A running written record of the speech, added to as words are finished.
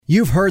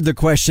You've heard the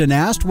question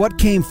asked, what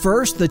came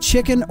first, the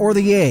chicken or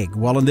the egg?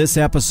 Well, in this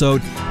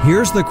episode,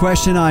 here's the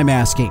question I'm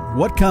asking.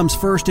 What comes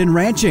first in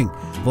ranching,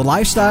 the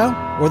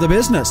lifestyle or the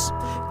business?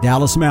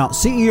 Dallas Mount,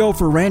 CEO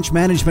for Ranch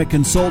Management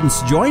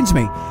Consultants, joins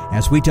me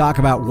as we talk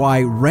about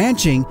why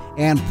ranching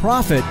and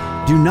profit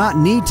do not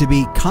need to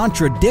be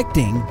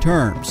contradicting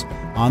terms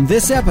on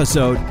this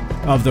episode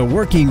of the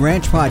Working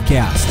Ranch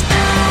Podcast.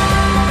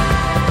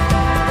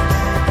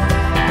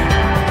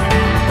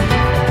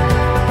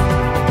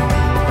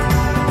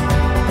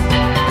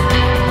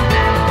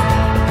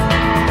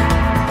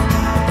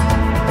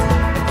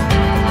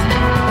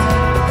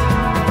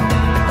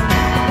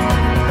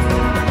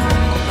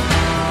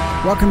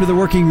 Welcome to the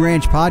Working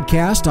Ranch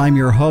Podcast. I'm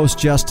your host,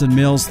 Justin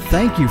Mills.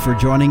 Thank you for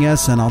joining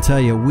us, and I'll tell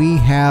you, we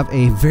have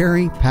a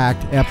very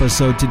packed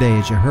episode today.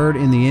 As you heard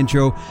in the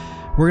intro,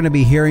 we're going to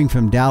be hearing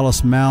from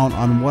Dallas Mount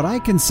on what I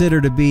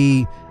consider to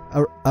be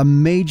a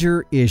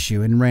major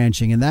issue in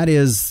ranching, and that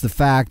is the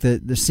fact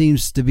that there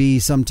seems to be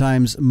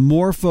sometimes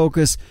more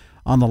focus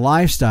on the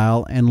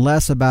lifestyle and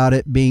less about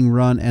it being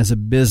run as a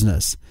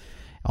business.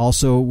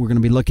 Also, we're going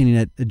to be looking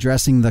at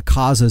addressing the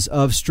causes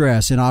of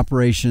stress in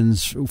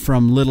operations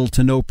from little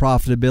to no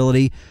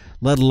profitability,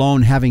 let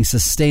alone having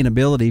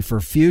sustainability for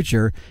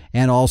future,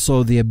 and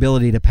also the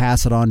ability to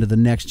pass it on to the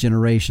next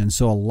generation.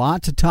 So a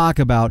lot to talk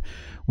about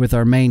with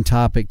our main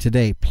topic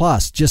today.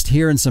 Plus, just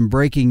hearing some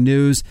breaking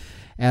news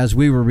as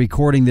we were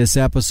recording this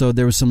episode,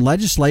 there was some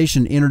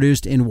legislation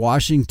introduced in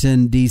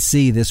Washington,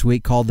 D.C. this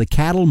week called the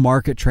Cattle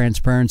Market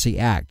Transparency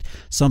Act,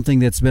 something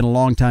that's been a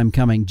long time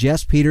coming.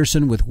 Jess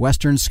Peterson with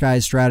Western Sky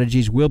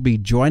Strategies will be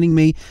joining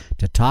me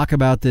to talk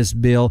about this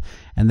bill,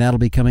 and that'll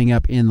be coming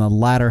up in the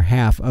latter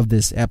half of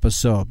this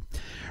episode.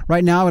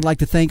 Right now, I'd like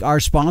to thank our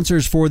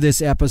sponsors for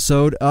this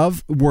episode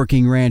of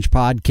Working Ranch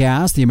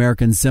Podcast, the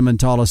American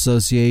Simmental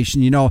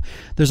Association. You know,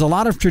 there's a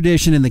lot of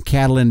tradition in the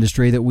cattle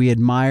industry that we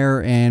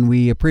admire and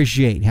we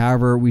appreciate.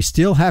 However, we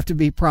still have to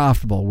be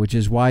profitable, which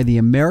is why the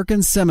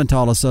American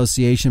Simmental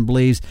Association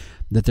believes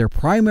that their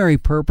primary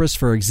purpose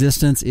for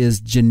existence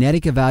is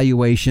genetic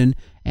evaluation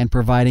and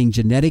providing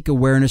genetic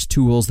awareness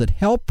tools that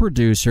help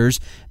producers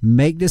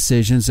make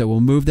decisions that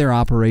will move their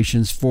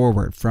operations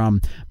forward.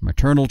 From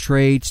maternal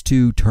traits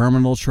to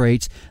terminal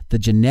traits, the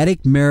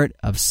genetic merit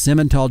of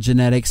Simmental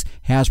Genetics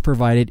has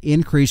provided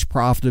increased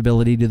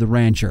profitability to the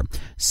rancher.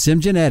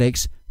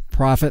 SimGenetics,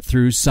 profit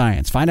through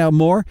science. Find out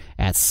more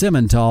at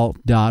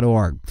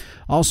simmental.org.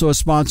 Also a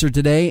sponsor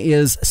today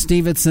is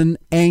Stevenson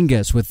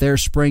Angus with their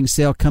spring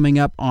sale coming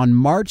up on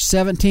March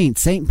 17th,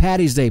 St.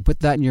 Paddy's Day.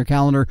 Put that in your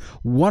calendar,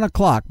 1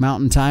 o'clock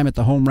Mountain Time at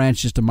the home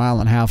ranch just a mile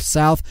and a half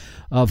south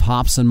of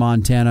Hobson,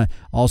 Montana.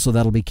 Also,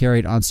 that'll be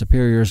carried on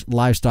Superior's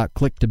Livestock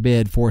Click to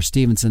Bid for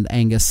Stevenson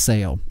Angus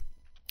sale.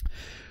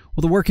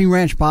 Well, the Working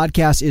Ranch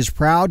Podcast is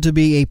proud to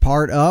be a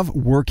part of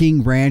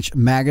Working Ranch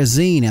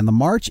Magazine, and the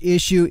March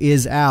issue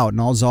is out. And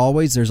as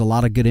always, there's a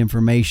lot of good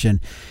information.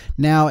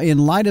 Now, in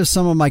light of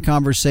some of my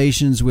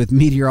conversations with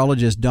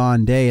meteorologist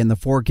Don Day and the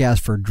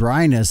forecast for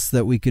dryness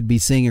that we could be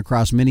seeing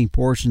across many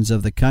portions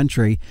of the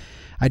country,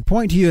 I'd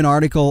point to you an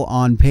article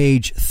on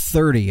page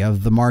 30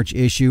 of the March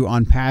issue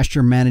on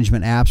pasture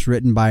management apps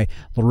written by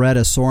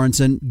Loretta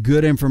Sorensen.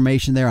 Good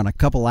information there on a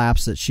couple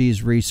apps that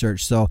she's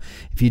researched. So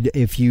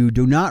if you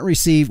do not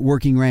receive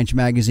Working Ranch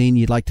Magazine,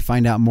 you'd like to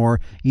find out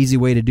more, easy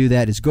way to do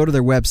that is go to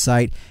their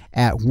website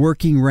at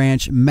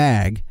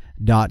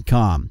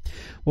workingranchmag.com.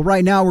 Well,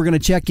 right now we're going to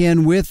check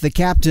in with the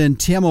Captain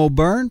Tim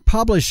O'Byrne,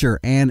 publisher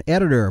and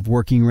editor of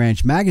Working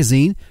Ranch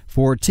Magazine,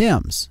 for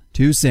Tim's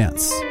 2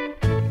 cents.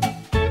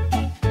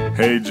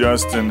 Hey,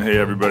 Justin. Hey,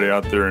 everybody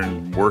out there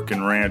in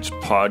Working Ranch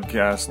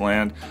Podcast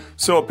land.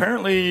 So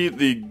apparently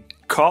the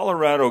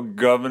Colorado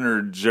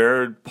Governor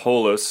Jared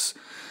Polis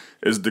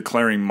is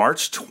declaring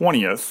March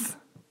 20th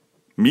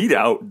Meat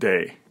Out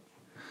Day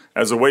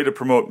as a way to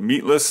promote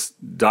meatless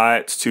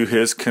diets to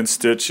his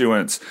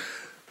constituents.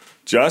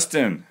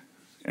 Justin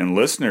and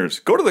listeners,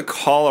 go to the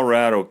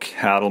Colorado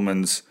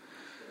Cattlemen's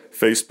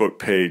Facebook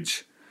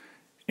page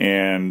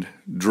and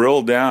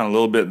drill down a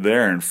little bit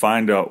there and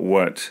find out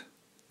what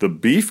the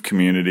beef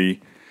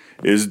community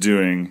is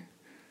doing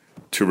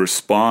to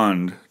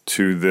respond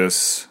to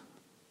this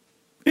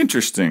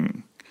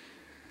interesting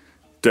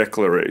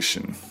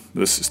declaration.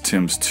 This is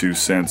Tim's 2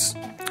 cents.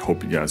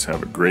 Hope you guys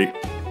have a great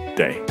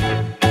day.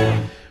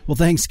 Well,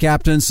 thanks,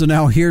 Captain. So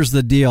now here's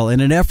the deal. In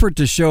an effort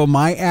to show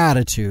my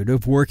attitude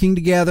of working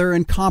together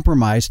and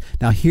compromise,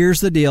 now here's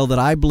the deal that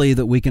I believe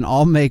that we can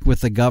all make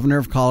with the governor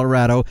of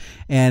Colorado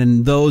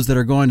and those that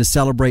are going to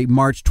celebrate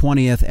March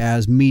 20th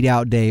as Meat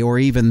Out Day, or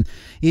even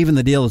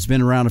the deal that's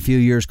been around a few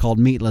years called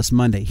Meatless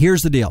Monday.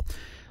 Here's the deal.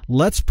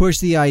 Let's push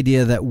the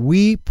idea that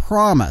we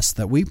promise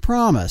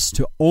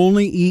to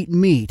only eat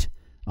meat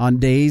on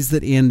days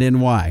that end in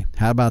Y.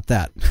 How about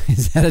that?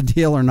 Is that a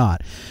deal or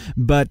not?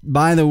 But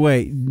by the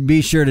way,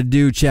 be sure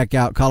to check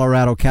out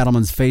Colorado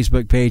Cattlemen's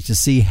Facebook page to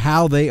see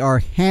how they are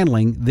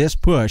handling this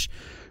push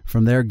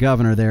from their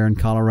governor there in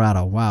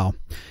Colorado. Wow.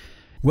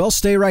 Well,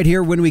 stay right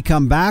here. When we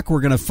come back,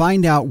 we're going to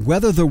find out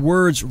whether the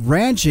words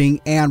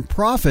ranching and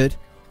profit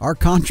are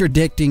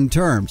contradicting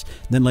terms.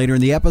 Then later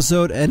in the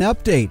episode, an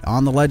update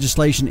on the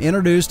legislation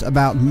introduced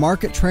about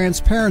market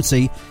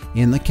transparency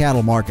in the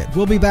cattle market.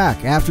 We'll be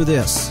back after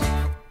this.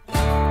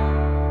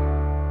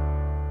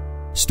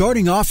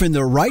 Starting off in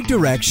the right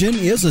direction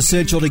is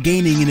essential to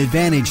gaining an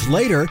advantage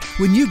later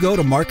when you go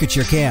to market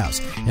your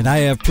calves. And I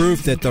have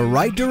proof that the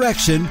right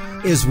direction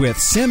is with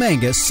Sim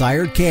Angus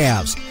sired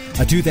calves.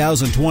 A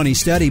 2020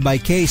 study by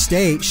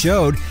K-State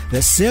showed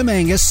that Sim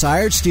Angus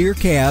sired steer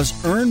calves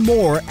earn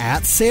more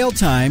at sale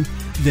time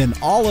than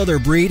all other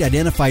breed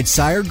identified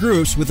sire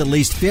groups, with at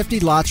least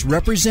 50 lots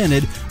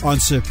represented on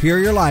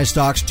Superior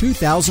Livestock's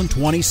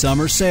 2020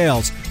 summer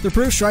sales. The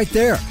proof's right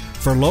there.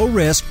 For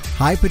low-risk,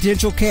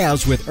 high-potential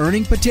calves with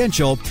earning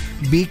potential,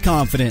 be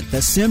confident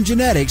that Sim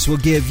Genetics will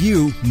give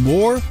you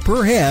more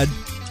per head,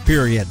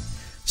 period.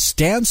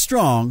 Stand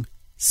strong,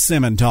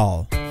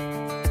 Simmental.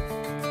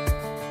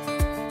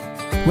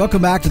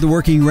 Welcome back to the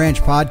Working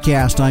Ranch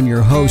Podcast. I'm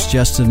your host,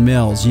 Justin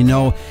Mills. You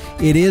know,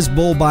 it is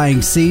bull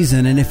buying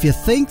season, and if you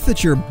think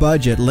that your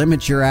budget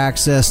limits your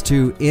access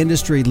to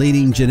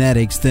industry-leading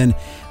genetics, then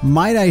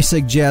might I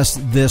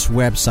suggest this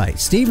website,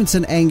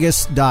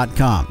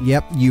 StevensonAngus.com.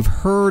 Yep, you've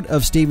heard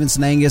of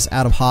Stevenson Angus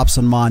out of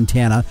Hobson,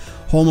 Montana,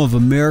 home of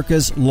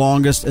America's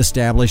longest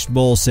established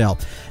bull sale.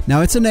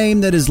 Now, it's a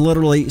name that is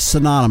literally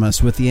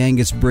synonymous with the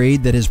Angus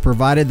breed that has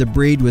provided the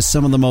breed with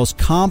some of the most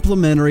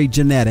complementary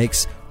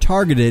genetics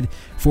targeted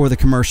for the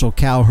commercial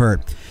cow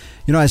herd.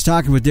 You know, I was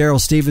talking with Daryl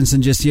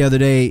Stevenson just the other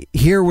day.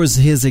 Here was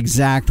his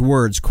exact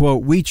words,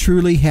 quote, "We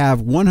truly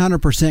have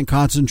 100%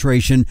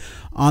 concentration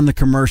on the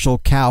commercial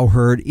cow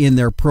herd in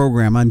their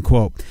program,"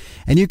 unquote.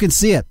 And you can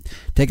see it.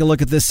 Take a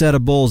look at this set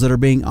of bulls that are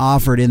being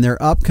offered in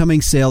their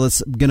upcoming sale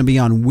that's going to be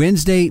on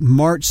Wednesday,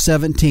 March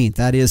 17th.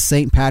 That is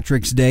St.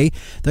 Patrick's Day.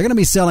 They're going to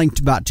be selling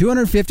about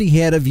 250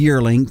 head of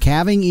yearling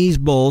calving ease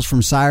bulls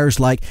from sires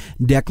like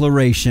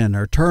Declaration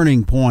or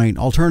Turning Point,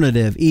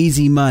 Alternative,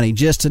 Easy Money,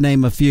 just to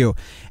name a few.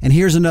 And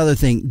here's another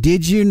thing.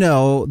 Did you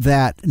know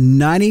that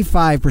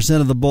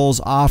 95% of the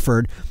bulls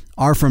offered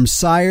are from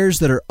sires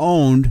that are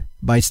owned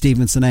by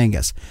Stevenson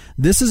Angus?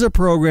 This is a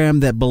program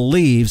that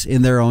believes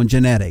in their own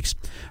genetics.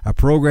 A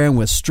program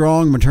with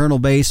strong maternal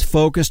base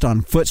focused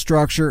on foot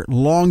structure,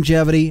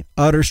 longevity,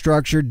 udder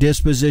structure,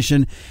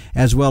 disposition,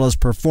 as well as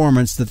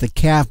performance that the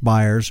calf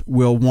buyers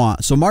will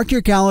want. So mark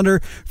your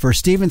calendar for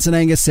Stevenson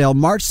Angus sale,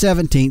 March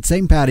 17th,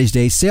 St. Patty's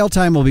Day. Sale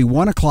time will be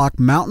 1 o'clock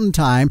Mountain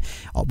Time.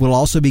 Will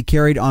also be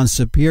carried on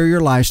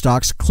Superior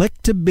Livestock's Click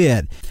to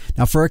Bid.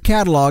 Now, for a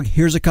catalog,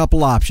 here's a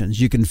couple options.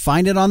 You can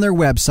find it on their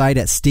website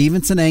at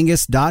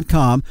StevensonAngus.com,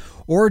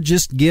 or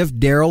just give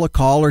Daryl a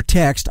call or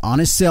text on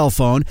his cell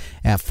phone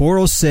at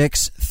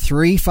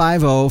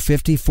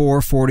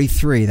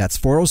 406-350-5443. That's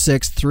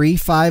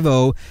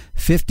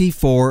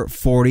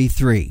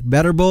 406-350-5443.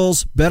 Better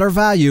bulls, better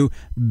value,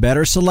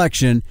 better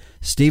selection.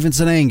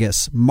 Stevenson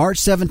Angus, March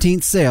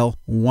 17th sale,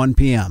 1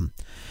 p.m.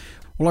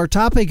 Well, our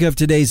topic of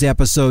today's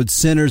episode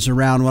centers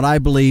around what I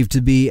believe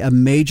to be a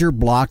major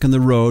block in the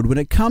road when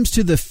it comes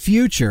to the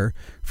future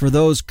for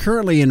those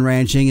currently in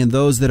ranching and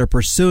those that are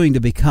pursuing to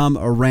become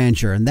a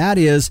rancher. And that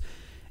is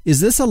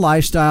this a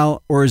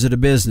lifestyle or is it a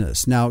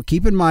business? Now,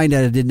 keep in mind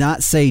that I did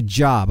not say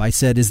job. I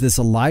said, is this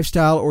a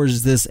lifestyle or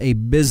is this a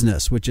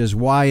business? Which is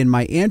why in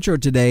my intro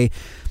today,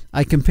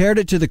 I compared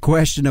it to the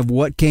question of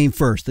what came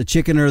first, the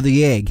chicken or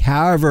the egg.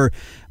 However,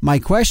 my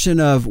question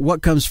of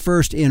what comes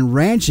first in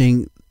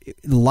ranching,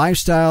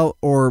 lifestyle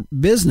or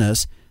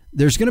business,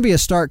 there's going to be a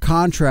stark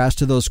contrast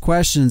to those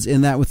questions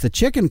in that with the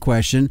chicken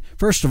question,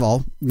 first of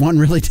all, one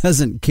really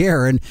doesn't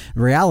care. In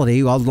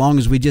reality, as long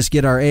as we just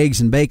get our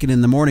eggs and bacon in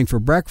the morning for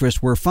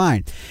breakfast, we're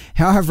fine.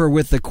 However,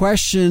 with the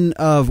question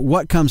of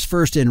what comes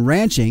first in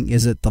ranching,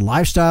 is it the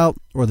lifestyle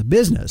or the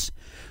business?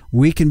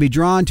 We can be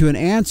drawn to an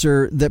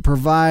answer that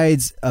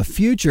provides a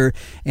future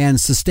and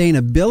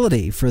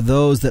sustainability for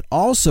those that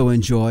also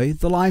enjoy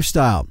the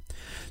lifestyle.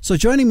 So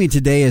joining me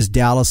today is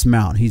Dallas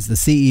Mount. He's the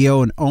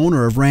CEO and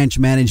owner of Ranch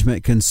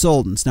Management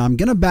Consultants. Now, I'm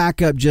going to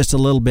back up just a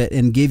little bit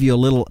and give you a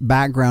little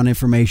background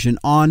information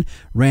on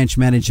Ranch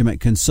Management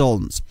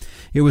Consultants.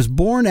 It was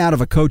born out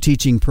of a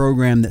co-teaching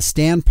program that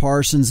Stan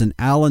Parsons and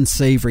Alan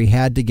Savory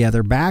had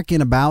together back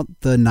in about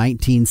the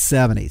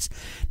 1970s.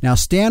 Now,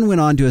 Stan went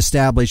on to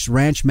establish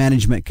Ranch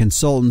Management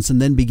Consultants and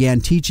then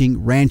began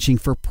teaching ranching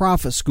for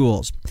profit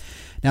schools.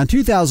 Now, in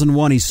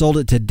 2001, he sold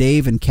it to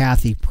Dave and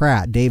Kathy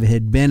Pratt. Dave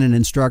had been an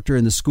instructor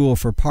in the school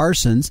for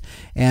Parsons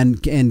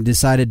and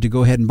decided to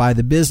go ahead and buy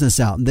the business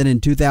out. And then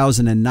in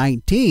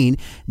 2019,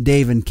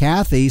 Dave and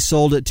Kathy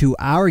sold it to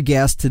our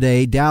guest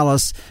today,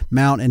 Dallas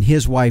Mount, and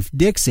his wife,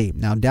 Dixie.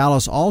 Now,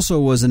 Dallas also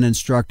was an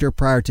instructor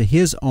prior to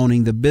his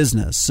owning the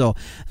business. So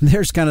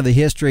there's kind of the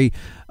history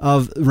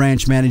of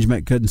Ranch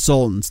Management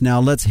Consultants. Now,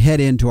 let's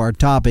head into our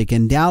topic.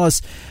 And Dallas,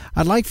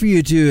 I'd like for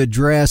you to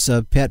address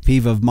a pet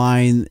peeve of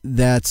mine.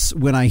 That's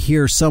when when I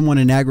hear someone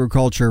in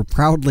agriculture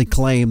proudly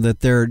claim that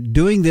they're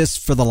doing this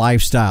for the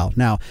lifestyle.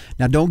 Now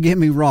don't get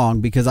me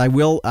wrong, because I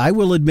will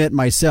admit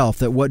myself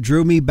that what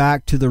drew me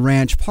back to the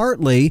ranch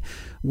partly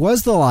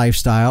was the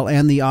lifestyle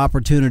and the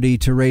opportunity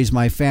to raise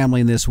my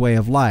family in this way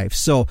of life.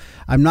 So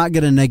I'm not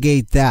going to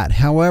negate that.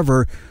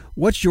 However,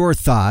 what's your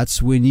thoughts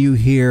when you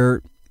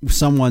hear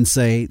someone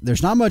say,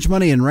 there's not much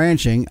money in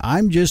ranching,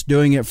 I'm just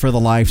doing it for the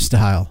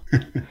lifestyle?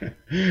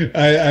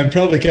 I'm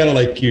probably kind of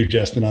like you,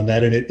 Justin, on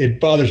that, and it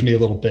bothers me a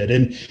little bit.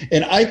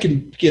 And I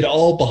can get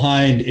all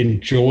behind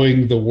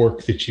enjoying the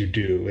work that you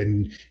do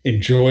and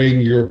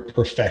enjoying your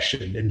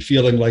profession and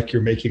feeling like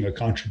you're making a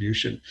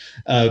contribution.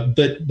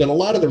 But a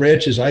lot of the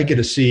ranches I get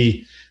to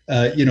see,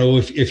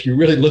 if you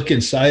really look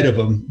inside of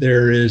them,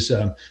 there's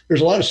a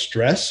lot of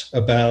stress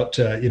about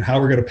how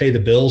we're going to pay the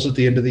bills at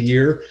the end of the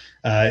year.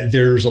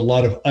 There's a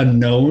lot of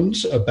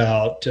unknowns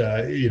about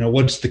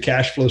what's the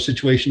cash flow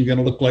situation going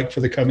to look like for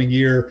the coming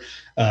year.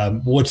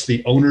 What's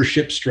the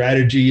ownership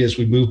strategy as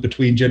we move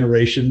between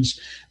generations?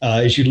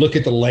 As you look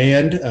at the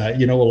land,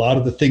 a lot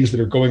of the things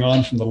that are going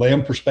on from the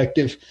land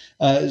perspective,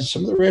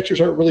 some of the ranchers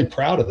aren't really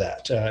proud of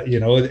that.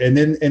 And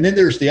then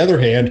there's the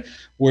other hand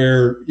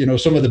where,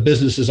 some of the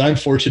businesses I'm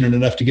fortunate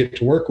enough to get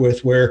to work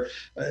with where,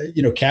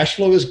 cash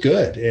flow is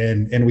good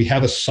and we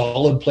have a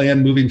solid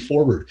plan moving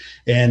forward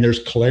and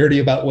there's clarity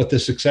about what the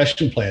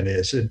succession plan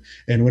is.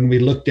 And when we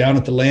look down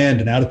at the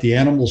land and out at the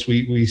animals,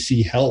 we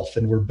see health,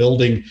 and we're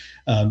building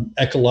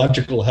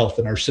ecological health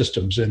in our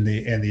systems, and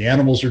the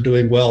animals are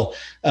doing well.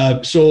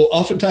 So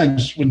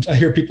oftentimes when I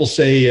hear people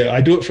say,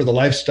 I do it for the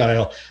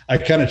lifestyle, I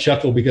kind of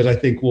chuckle because I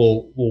think,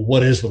 well,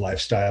 what is the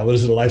lifestyle?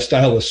 Is it a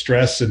lifestyle of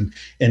stress and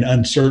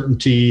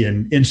uncertainty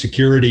and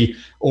insecurity,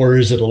 or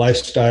is it a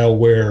lifestyle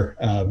where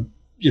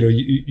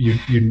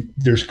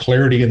there's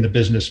clarity in the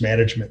business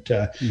management?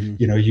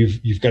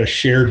 You've got a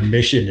shared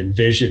mission and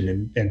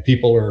vision, and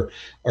people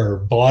are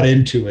bought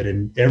into it,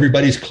 and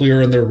everybody's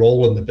clear on their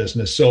role in the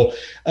business. So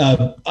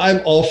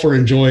I'm all for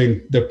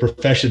enjoying the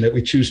profession that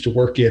we choose to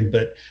work in,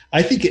 but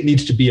I think it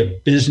needs to be a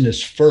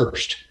business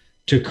first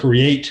to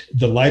create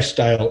the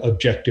lifestyle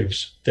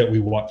objectives that we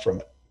want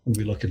from it when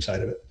we look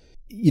inside of it.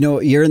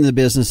 You're in the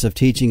business of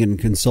teaching and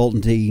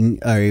consulting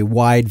a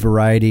wide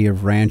variety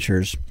of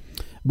ranchers,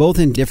 both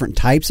in different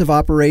types of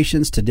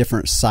operations to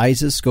different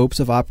sizes, scopes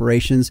of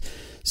operations.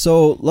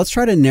 So let's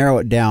try to narrow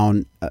it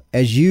down.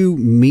 As you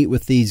meet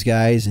with these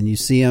guys and you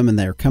see them and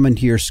they're coming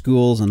to your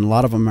schools, and a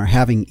lot of them are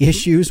having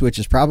issues, which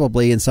is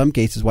probably in some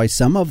cases why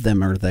some of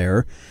them are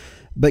there.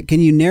 But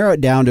can you narrow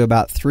it down to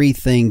about 3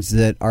 things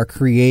that are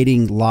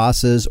creating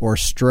losses or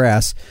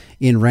stress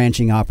in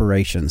ranching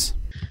operations?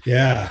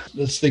 Yeah,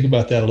 let's think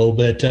about that a little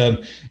bit.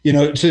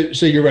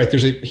 So you're right.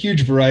 There's a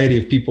huge variety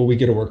of people we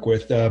get to work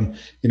with.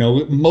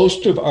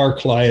 Most of our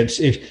clients,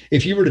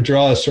 if you were to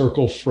draw a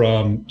circle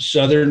from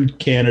southern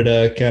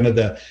Canada, kind of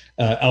the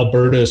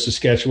Alberta,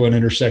 Saskatchewan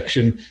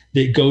intersection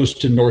that goes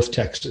to North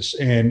Texas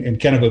and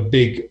kind of a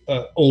big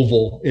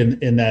oval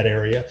in that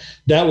area,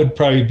 that would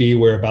probably be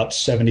where about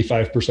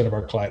 75% of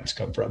our clients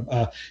come from.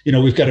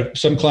 We've got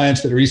some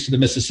clients that are east of the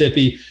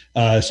Mississippi,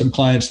 some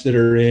clients that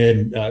are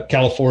in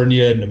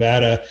California,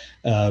 Nevada,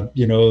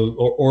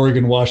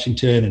 Oregon,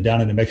 Washington, and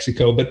down into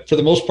Mexico. But for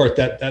the most part,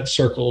 that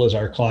circle is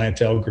our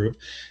clientele group.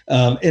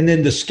 And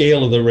then the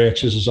scale of the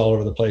ranches is all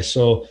over the place.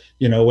 So,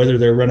 whether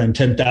they're running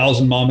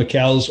 10,000 mama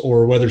cows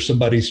or whether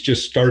somebody's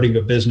just starting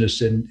a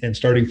business and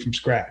starting from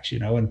scratch,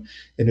 and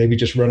maybe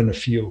just running a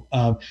few.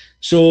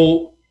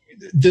 So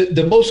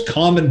the most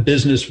common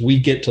business we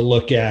get to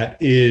look at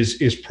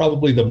is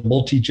probably the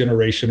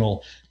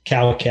multi-generational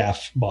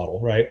cow-calf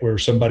model, right? Where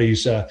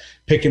somebody's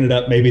picking it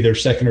up, maybe their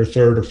second or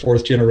third or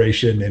fourth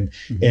generation, and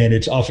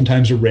it's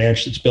oftentimes a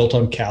ranch that's built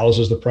on cows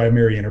as the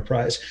primary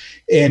enterprise.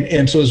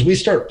 And so as we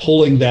start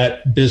pulling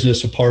that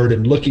business apart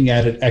and looking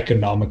at it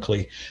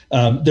economically,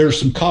 there are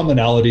some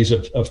commonalities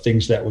of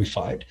things that we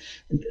find.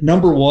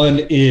 Number one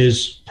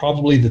is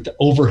probably that the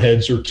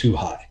overheads are too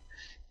high.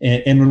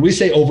 And when we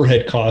say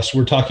overhead costs,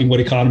 we're talking what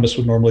economists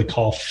would normally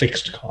call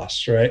fixed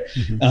costs, right?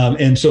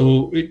 And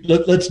so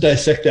let's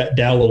dissect that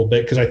down a little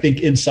bit, because I think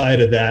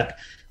inside of that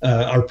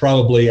are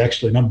probably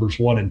actually numbers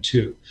 1 and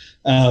 2.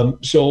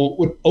 So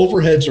when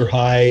overheads are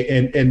high,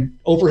 and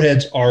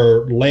overheads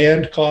are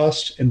land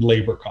costs and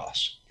labor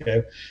costs,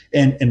 okay?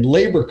 And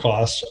labor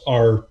costs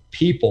are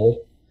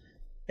people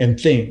and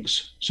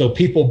things. So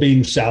people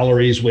being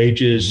salaries,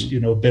 wages,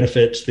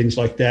 benefits, things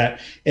like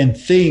that, and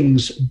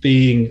things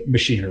being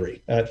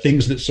machinery,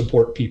 things that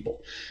support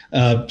people.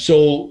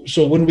 So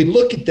when we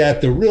look at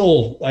that,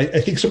 I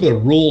think some of the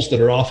rules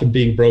that are often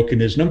being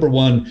broken is, number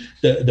one,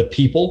 the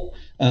people.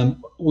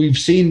 We've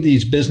seen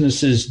these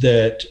businesses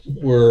that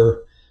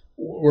were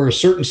a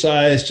certain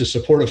size to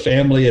support a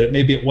family, and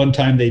maybe at one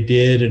time they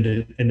did,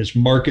 and as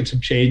markets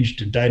have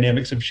changed and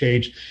dynamics have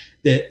changed,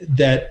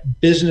 that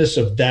business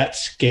of that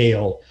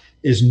scale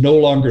is no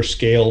longer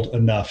scaled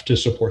enough to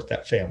support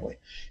that family.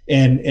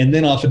 And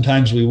then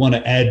oftentimes we want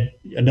to add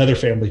another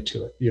family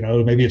to it.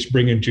 Maybe it's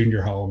bringing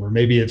junior home, or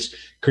maybe it's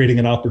creating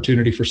an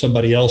opportunity for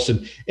somebody else.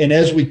 And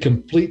as we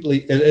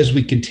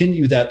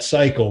continue that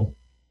cycle,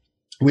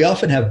 we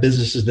often have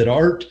businesses that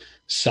aren't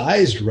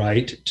sized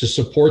right to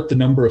support the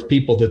number of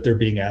people that they're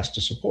being asked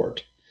to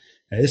support.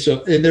 Okay,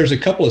 so, and there's a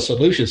couple of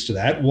solutions to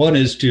that. One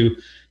is to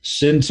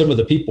send some of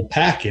the people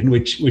packing,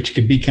 which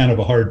can be kind of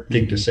a hard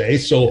thing to say.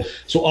 So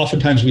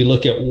oftentimes we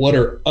look at what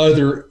are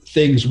other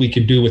things we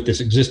can do with this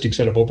existing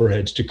set of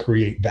overheads to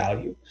create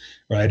value,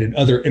 right? And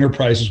other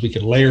enterprises we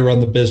can layer on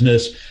the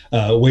business,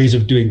 ways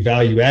of doing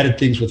value-added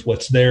things with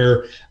what's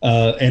there.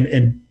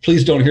 And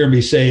please don't hear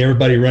me say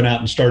everybody run out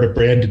and start a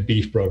branded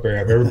beef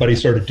program. Everybody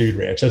start a Dude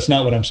Ranch. That's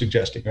not what I'm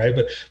suggesting, right?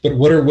 But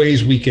what are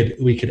ways we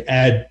could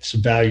add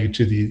some value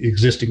to the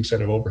existing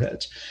set of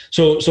overheads?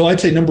 So I'd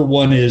say number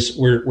one is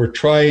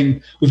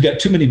we've got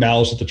too many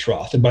mouths at the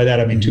trough, and by that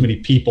I mean too many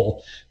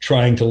people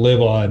trying to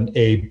live on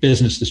a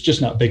business that's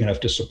just not big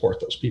enough to support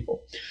those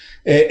people.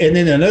 And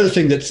then another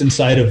thing that's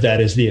inside of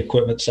that is the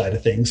equipment side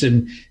of things.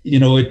 And,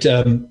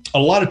 a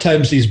lot of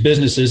times these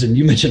businesses, and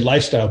you mentioned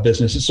lifestyle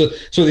businesses.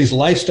 So these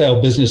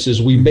lifestyle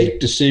businesses, we make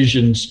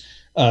decisions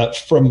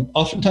from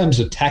oftentimes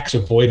a tax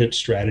avoidance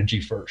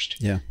strategy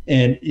first. Yeah.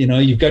 And,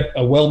 you've got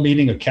a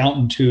well-meaning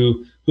accountant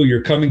who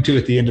you're coming to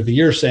at the end of the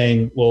year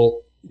saying,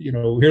 well,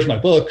 here's my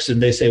books.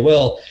 And they say,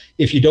 well,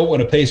 if you don't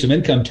want to pay some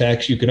income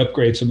tax, you can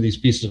upgrade some of these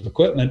pieces of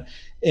equipment.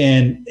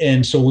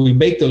 And so we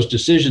make those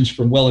decisions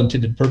from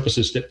well-intended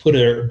purposes that put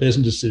our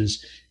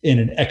businesses in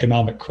an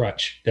economic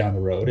crunch down the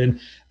road. And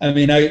I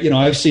mean,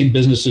 I've seen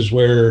businesses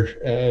where,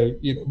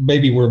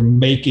 maybe we're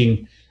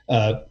making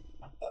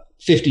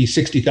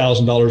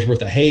 $50,000-$60,000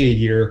 worth of hay a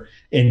year,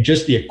 and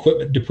just the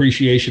equipment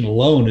depreciation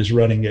alone is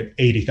running at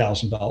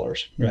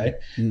 $80,000, right?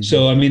 Mm-hmm.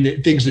 So, I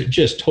mean, things that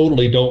just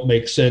totally don't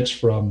make sense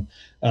from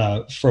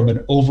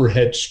an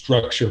overhead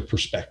structure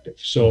perspective.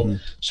 So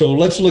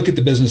let's look at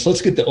the business.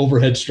 Let's get the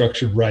overhead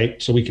structured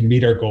right so we can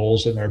meet our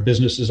goals and our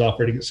business is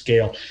operating at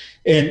scale.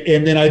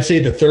 And then I'd say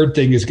the third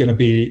thing is going to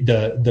be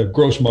the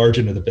gross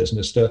margin of the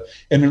business.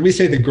 And when we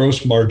say the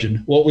gross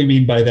margin, what we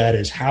mean by that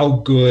is how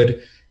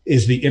good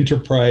is the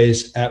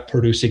enterprise at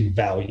producing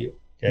value.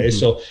 Okay.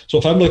 Mm-hmm. So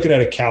if I'm looking at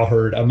a cow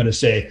herd, I'm going to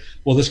say,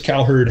 well, this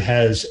cow herd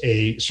has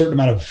a certain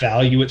amount of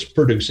value it's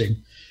producing,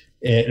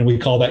 and we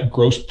call that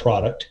gross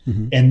product.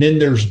 Mm-hmm. And then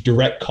there's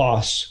direct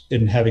costs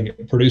in having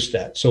it produce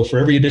that. So for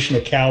every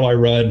additional cow I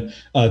run,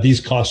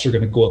 these costs are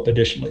going to go up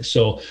additionally.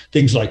 So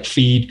things like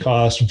feed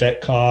cost,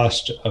 vet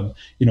cost,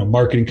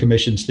 marketing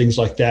commissions, things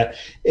like that.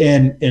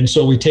 And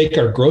so we take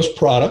our gross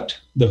product,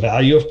 the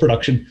value of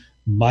production,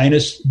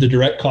 minus the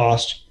direct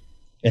cost,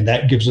 and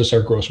that gives us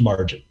our gross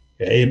margin.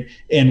 Okay.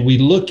 And we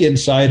look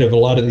inside of a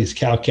lot of these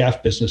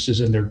cow-calf businesses,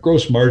 and their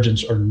gross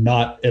margins are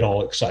not at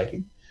all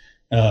exciting.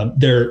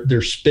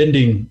 They're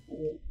spending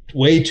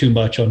way too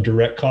much on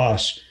direct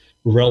costs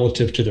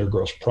relative to their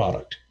gross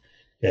product.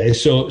 Okay,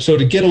 so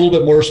to get a little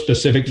bit more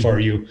specific for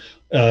you,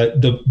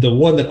 the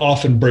one that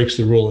often breaks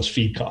the rule is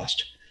feed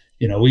cost.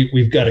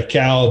 We've got a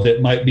cow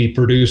that might be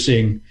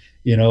producing,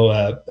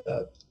 a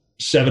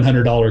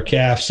 $700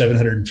 calf,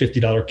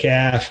 $750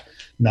 calf.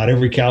 Not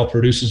every cow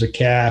produces a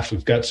calf.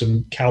 We've got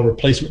some cow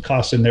replacement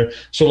costs in there.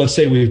 So let's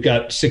say we've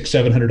got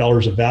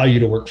 $600-$700 of value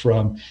to work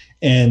from.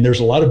 And there's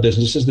a lot of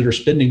businesses that are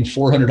spending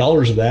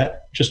 $400 of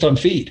that just on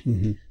feed.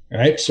 Mm-hmm.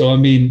 Right. So, I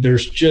mean,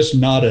 there's just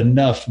not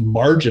enough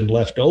margin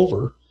left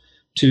over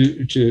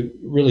to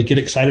really get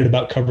excited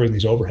about covering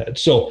these overheads.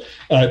 So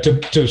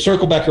to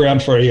circle back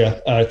around for you,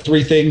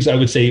 three things I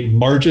would say: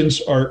 margins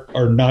are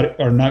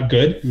not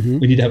good. Mm-hmm.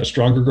 We need to have a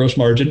stronger gross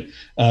margin.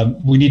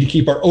 We need to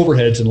keep our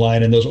overheads in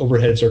line, and those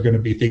overheads are going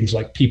to be things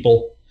like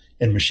people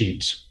and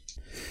machines.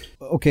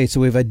 Okay, so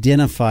we've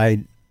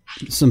identified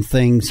some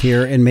things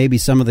here, and maybe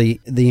some of the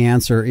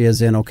answer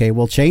is in, okay,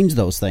 we'll change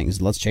those things.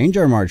 Let's change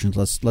our margins.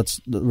 Let's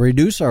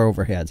reduce our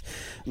overheads.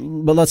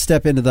 But let's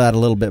step into that a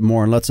little bit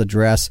more, and let's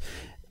address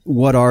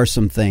what are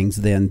some things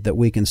then that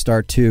we can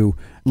start to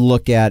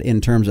look at in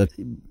terms of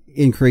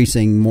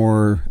increasing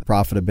more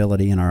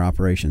profitability in our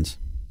operations.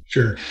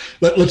 Sure.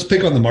 Let's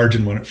pick on the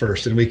margin one at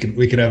first, and we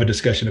can have a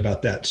discussion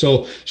about that.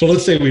 So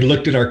let's say we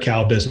looked at our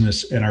cow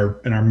business and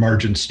our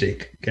margins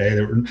stink. Okay,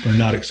 we're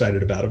not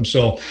excited about them.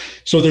 So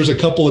there's a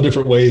couple of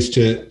different ways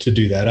to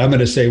do that. I'm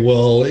going to say,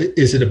 well,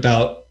 is it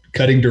about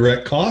cutting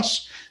direct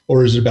costs,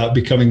 or is it about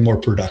becoming more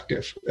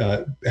productive,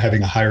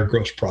 having a higher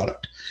gross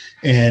product?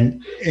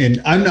 And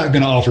I'm not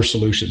going to offer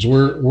solutions.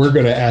 We're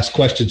going to ask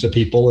questions of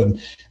people, and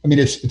I mean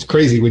it's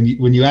crazy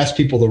when you ask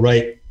people the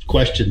right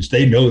questions,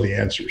 they know the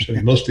answers. I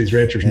mean, most of these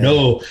ranchers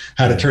know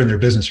how to turn their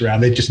business around.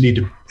 They just need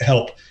to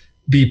help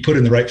be put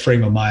in the right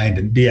frame of mind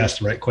and be asked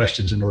the right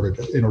questions in order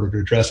to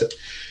address it.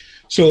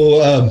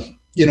 So,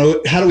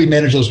 how do we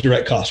manage those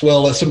direct costs?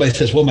 Well, somebody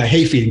says, well, my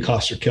hay feeding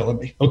costs are killing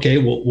me. Okay,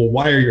 well,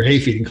 why are your hay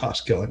feeding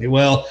costs killing you?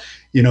 Well,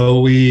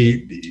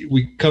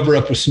 we cover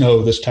up with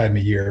snow this time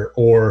of year,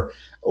 or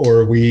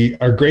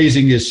our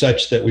grazing is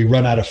such that we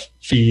run out of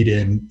feed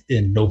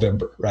in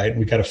November, right? And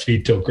we got to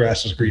feed till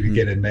grass is green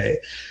again in May.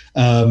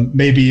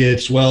 Maybe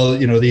it's,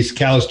 these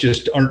cows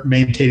just aren't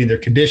maintaining their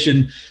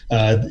condition.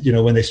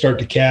 When they start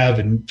to calve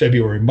in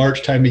February,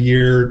 March time of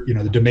year,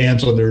 the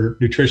demands on their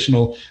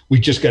nutritional, we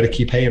just got to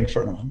keep hay in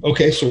front of them.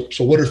 Okay. So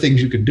what are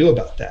things you can do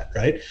about that?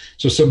 Right.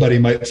 So somebody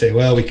might say,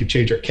 well, we could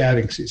change our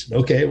calving season.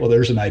 Okay. Well,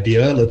 there's an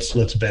idea.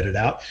 Let's vet it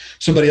out.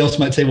 Somebody else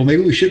might say, well,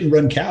 maybe we shouldn't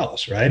run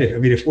cows, right? I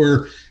mean, if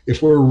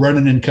we're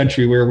running in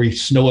country where we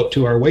snow up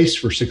to our waist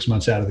for 6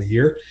 months out of the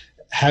year,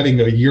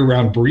 having a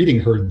year-round breeding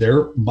herd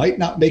there might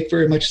not make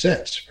very much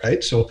sense,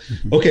 right? So,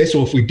 okay,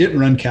 so if we didn't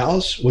run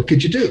cows, what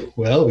could you do?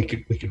 Well, we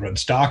could run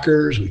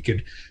stockers, we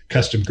could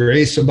custom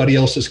graze somebody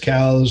else's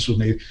cows,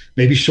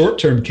 maybe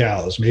short-term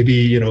cows,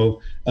 maybe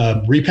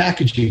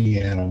repackaging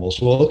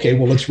animals. Well, okay,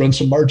 let's run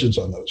some margins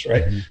on those,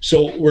 right?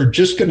 So we're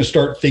just going to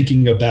start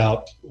thinking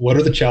about what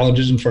are the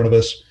challenges in front of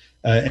us,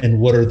 and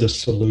what are the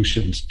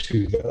solutions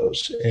to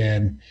those,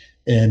 and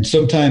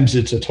sometimes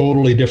it's a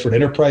totally different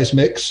enterprise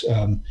mix.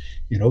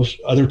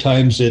 Other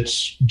times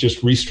it's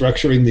just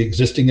restructuring the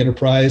existing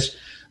enterprise.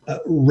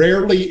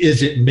 Rarely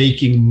is it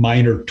making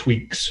minor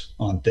tweaks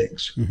on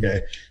things.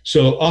 Okay.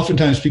 So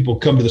oftentimes people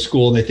come to the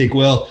school and they think,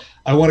 well,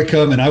 I want to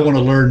come and I want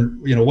to learn,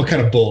 what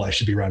kind of bull I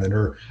should be running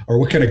or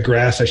what kind of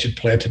grass I should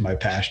plant in my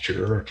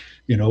pasture or,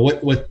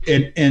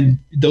 and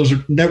those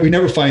are we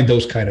never find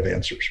those kind of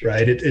answers,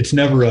 right? It's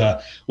never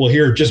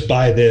here, just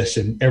buy this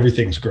and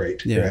everything's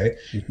great. Yeah. Right.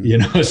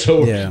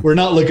 So we're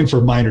not looking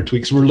for minor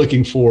tweaks. We're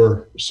looking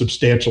for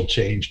substantial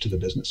change to the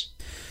business.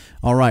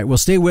 All right. Well,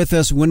 stay with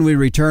us. When we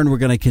return, we're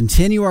going to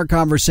continue our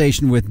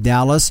conversation with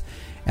Dallas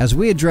as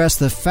we address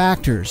the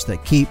factors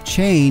that keep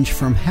change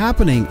from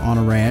happening on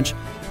a ranch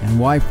and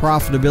why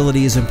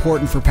profitability is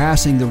important for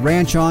passing the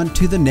ranch on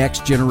to the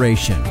next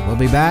generation. We'll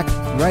be back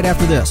right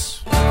after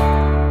this.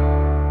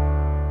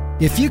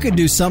 If you could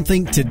do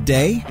something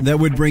today that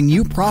would bring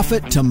you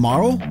profit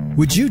tomorrow,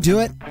 would you do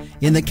it?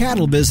 In the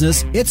cattle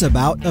business, it's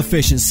about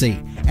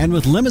efficiency. And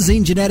with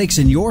Limousin Genetics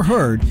in your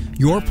herd,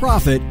 your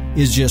profit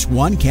is just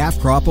one calf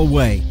crop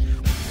away.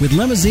 With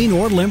Limousin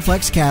or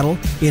Limflex cattle,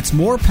 it's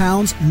more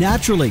pounds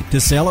naturally to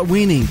sell at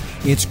weaning.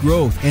 It's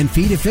growth and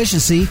feed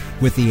efficiency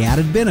with the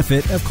added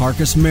benefit of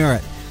carcass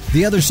merit.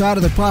 The other side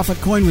of the profit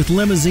coin with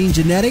Limousin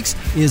Genetics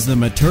is the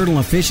maternal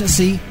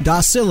efficiency,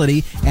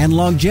 docility, and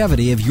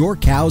longevity of your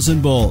cows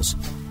and bulls.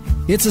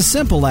 It's as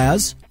simple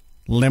as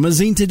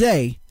Limousin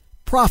today,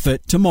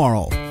 profit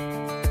tomorrow.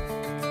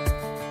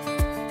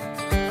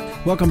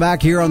 Welcome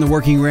back here on the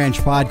Working Ranch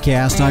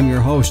Podcast. I'm your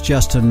host,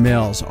 Justin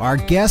Mills. Our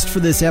guest for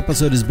this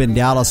episode has been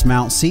Dallas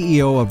Mount,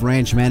 CEO of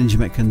Ranch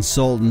Management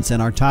Consultants,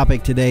 and our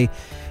topic today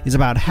is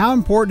about how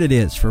important it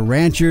is for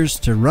ranchers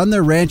to run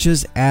their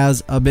ranches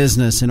as a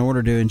business in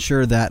order to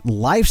ensure that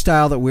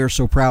lifestyle that we're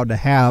so proud to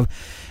have,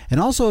 and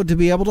also to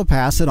be able to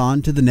pass it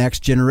on to the next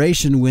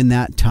generation when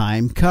that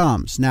time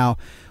comes. Now,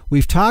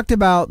 we've talked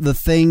about the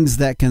things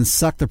that can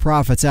suck the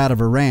profits out of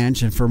a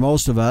ranch, and for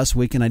most of us,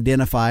 we can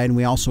identify and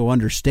we also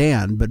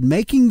understand. But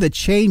making the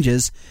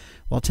changes,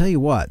 well, I'll tell you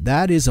what,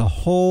 that is a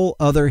whole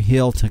other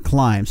hill to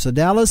climb. So,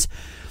 Dallas,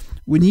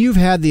 when you've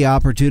had the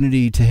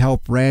opportunity to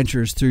help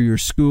ranchers through your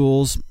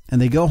schools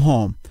and they go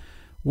home,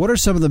 what are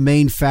some of the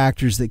main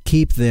factors that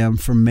keep them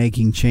from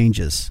making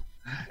changes?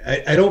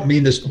 I don't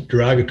mean this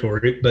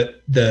derogatory,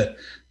 but the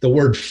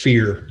word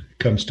fear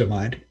comes to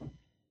mind.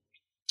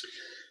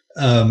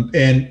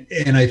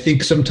 And I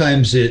think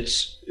sometimes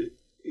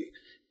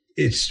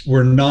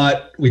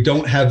we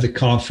don't have the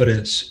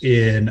confidence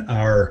in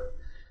our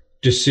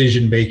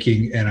decision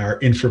making and our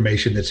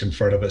information that's in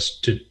front of us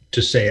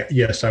to say,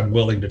 yes, I'm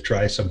willing to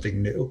try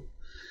something new.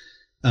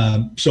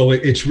 So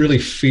it's really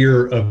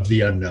fear of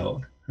the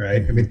unknown,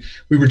 right? I mean,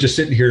 we were just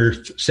sitting here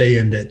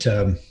saying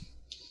that,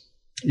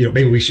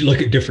 maybe we should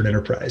look at different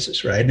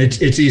enterprises, right? And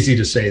it's easy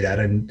to say that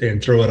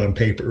and throw it on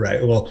paper,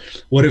 right? Well,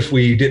 what if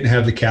we didn't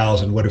have the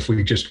cows and what if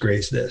we just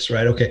grazed this,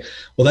 right? Okay,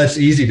 well, that's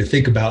easy to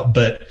think about,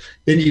 but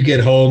then you get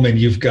home and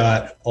you've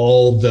got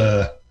all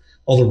the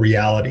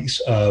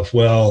realities of,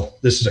 well,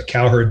 this is a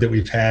cow herd that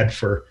we've had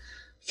for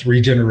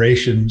 3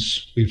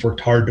 generations. We've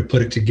worked hard to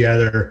put it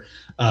together.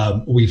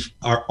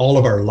 All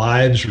of our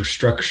lives are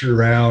structured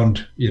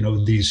around,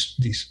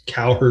 these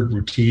cow herd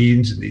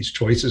routines and these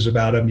choices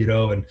about them,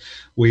 and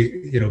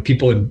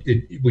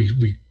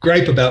we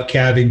gripe about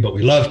calving, but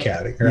we love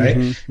calving, right?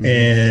 Mm-hmm.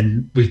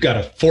 And we've got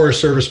a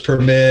Forest Service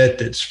permit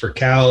that's for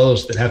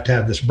cows that have to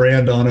have this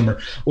brand on them, or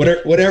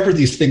whatever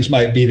these things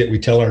might be that we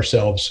tell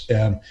ourselves,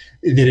 that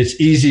it's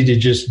easy to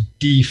just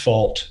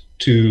default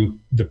to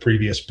the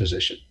previous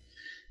position.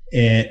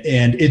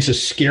 And it's a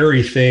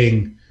scary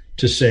thing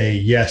to say,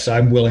 yes,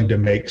 I'm willing to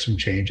make some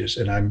changes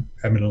and I'm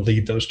going to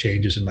lead those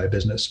changes in my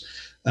business.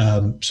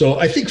 So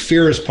I think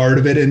fear is part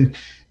of it. And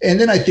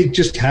then I think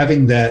just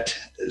having that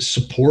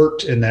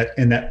support and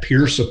that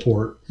peer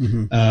support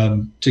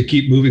to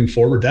keep moving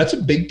forward, that's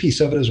a big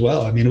piece of it as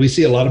well. I mean, we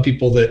see a lot of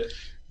people that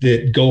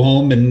go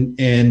home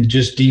and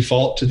just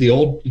default to the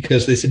old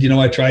because they said,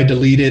 I tried to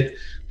lead it.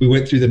 We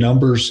went through the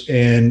numbers,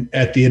 and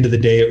at the end of the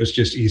day, it was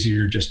just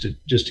easier just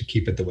to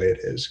keep it the way it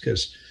is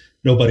because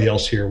nobody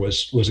else here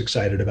was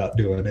excited about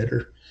doing it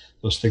or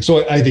those things.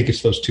 So I think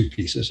it's those two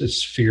pieces.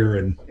 It's fear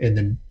and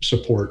then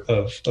support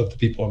of the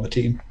people on the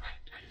team.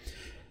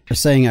 A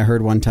saying I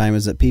heard one time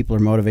is that people are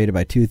motivated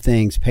by two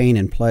things, pain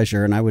and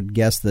pleasure. And I would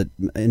guess that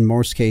in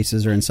most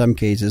cases, or in some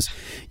cases,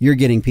 you're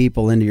getting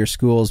people into your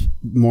schools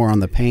more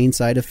on the pain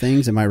side of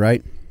things. Am I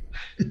right?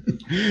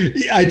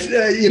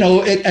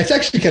 It's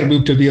actually kind of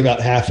moved to be about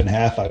half and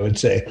half, I would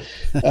say.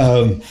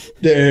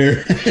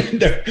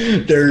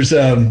 There's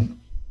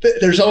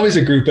always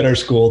a group at our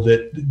school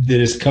that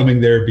is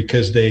coming there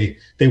because they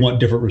want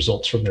different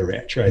results from their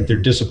ranch, right? They're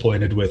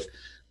disappointed with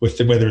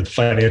whether the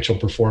financial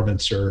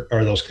performance or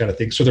those kind of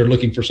things. So they're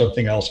looking for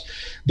something else.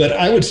 But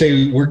I would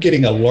say we're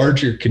getting a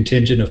larger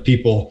contingent of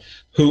people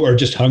who are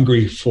just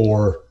hungry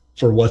for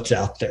what's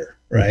out there,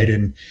 right?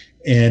 And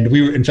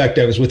in fact,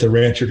 I was with a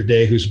rancher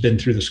today who's been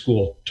through the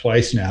school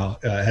twice now.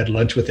 I had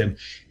lunch with him,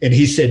 and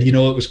he said, it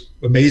was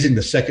amazing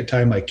the second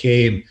time I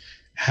came,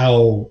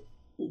 how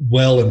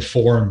well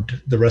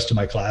informed the rest of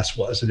my class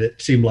was. And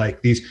it seemed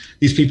like these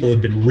people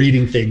had been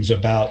reading things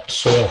about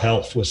soil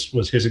health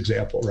was his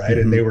example, right?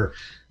 Mm-hmm. And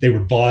they were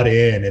bought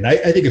in. And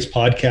I think it's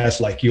podcasts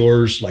like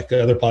yours, like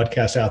the other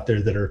podcasts out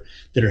there that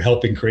are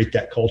helping create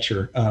that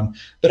culture.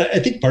 But I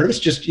think part of it's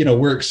just,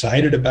 we're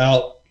excited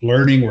about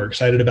learning. We're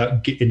excited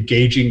about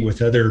engaging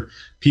with other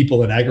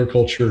people in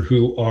agriculture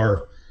who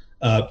are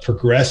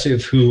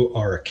progressive, who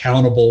are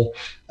accountable,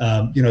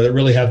 that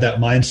really have that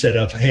mindset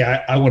of, hey,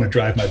 I want to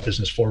drive my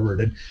business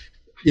forward. And,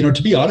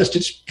 to be honest,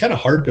 it's kind of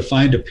hard to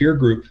find a peer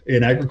group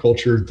in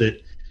agriculture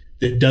that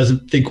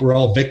doesn't think we're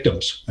all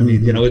victims. I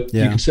mean, you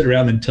can sit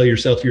around and tell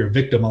yourself you're a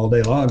victim all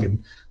day long,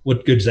 and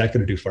what good is that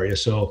going to do for you?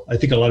 So I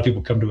think a lot of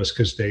people come to us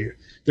because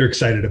they're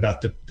excited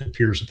about the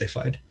peers that they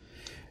find.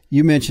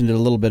 You mentioned it a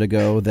little bit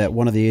ago that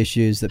one of the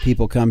issues that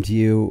people come to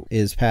you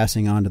is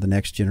passing on to the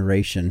next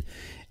generation.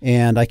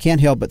 And I can't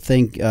help but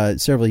think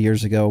several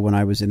years ago when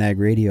I was in ag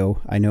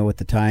radio, I know at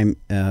the time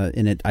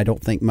I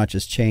don't think much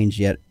has changed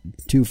yet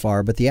too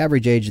far, but the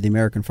average age of the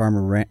American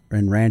farmer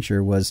and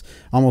rancher was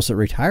almost at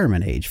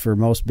retirement age for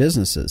most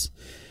businesses.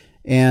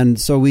 And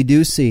so we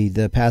do see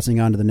the passing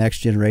on to the next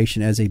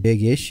generation as a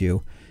big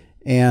issue.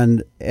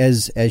 And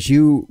as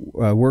you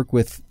work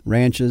with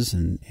ranches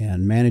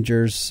and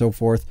managers, so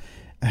forth,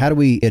 how do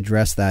we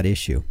address that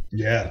issue?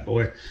 Yeah,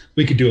 boy,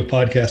 we could do a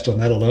podcast on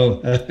that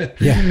alone.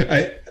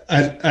 Yeah.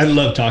 I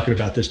love talking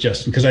about this,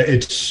 Justin, because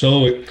it's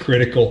so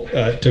critical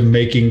to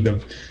making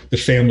the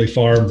family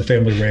farm, the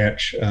family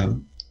ranch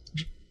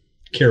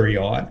carry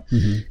on.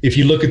 Mm-hmm. If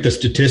you look at the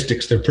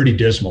statistics, they're pretty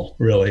dismal,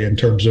 really, in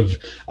terms of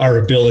our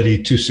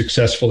ability to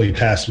successfully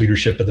pass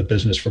leadership of the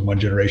business from one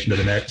generation to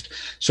the next.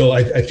 So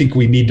I think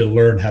we need to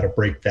learn how to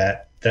break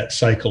that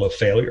cycle of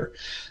failure.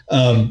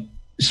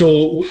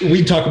 So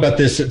we talk about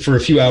this for a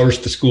few hours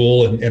at the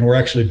school, and we're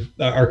actually,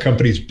 our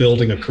company's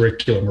building a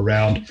curriculum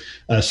around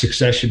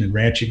succession and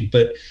ranching.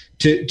 But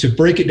to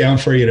break it down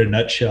for you in a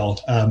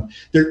nutshell,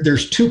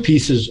 there's two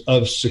pieces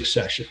of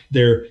succession.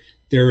 There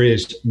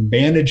is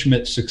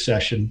management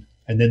succession,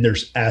 and then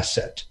there's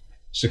asset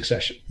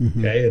succession. Mm-hmm.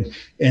 Okay,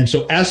 and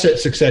so asset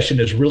succession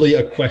is really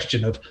a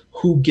question of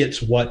who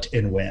gets what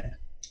and when.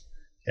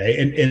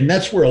 Okay. And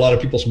that's where a lot of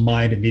people's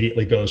mind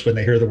immediately goes when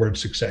they hear the word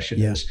succession.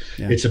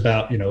 It's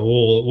about,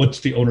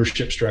 what's the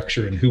ownership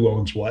structure and who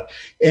owns what.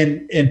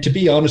 And to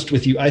be honest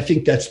with you, I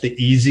think that's the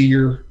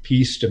easier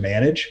piece to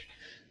manage.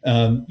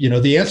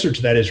 The answer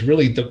to that is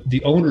really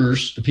the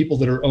owners, the people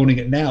that are owning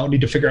it now,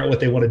 need to figure out what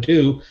they want to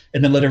do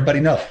and then let everybody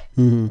know.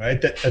 Mm-hmm. Right.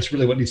 That's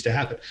really what needs to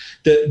happen.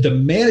 The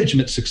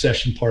management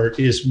succession part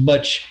is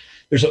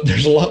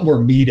there's a lot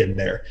more meat in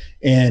there.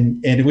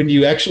 And when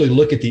you actually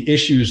look at the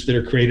issues that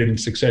are created in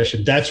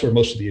succession, that's where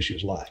most of the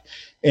issues lie.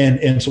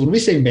 And so when we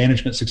say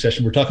management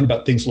succession, we're talking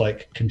about things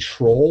like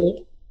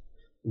control,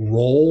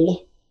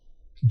 role,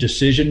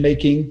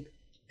 decision-making,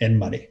 and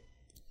money.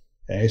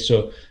 Okay,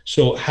 so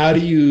how do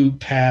you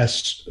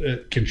pass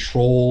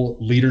control,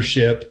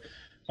 leadership,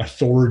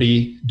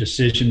 authority,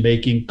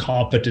 decision-making,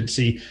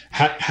 competency?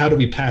 How do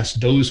we pass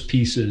those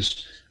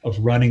pieces of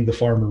running the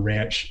farm or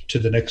ranch to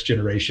the next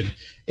generation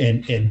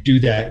and do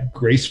that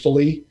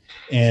gracefully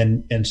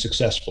and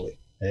successfully?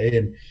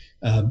 Okay?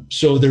 And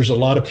so there's a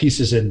lot of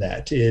pieces in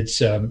that. It's,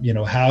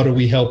 how do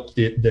we help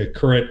the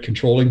current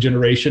controlling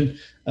generation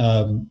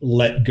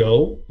let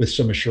go with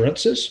some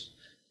assurances,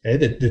 okay,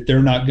 that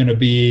they're not going to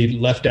be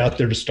left out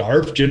there to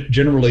starve.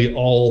 Generally,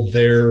 all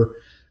their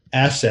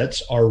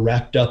assets are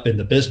wrapped up in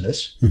the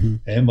business. Mm-hmm.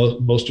 And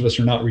most of us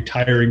are not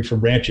retiring from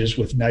ranches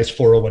with nice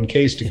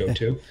 401ks to go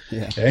to.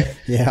 Yeah. Okay.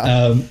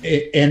 Yeah.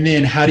 And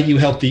then how do you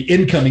help the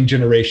incoming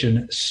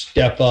generation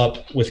step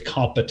up with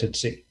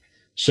competency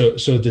so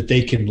that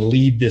they can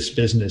lead this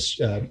business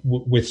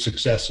with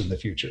success in the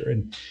future?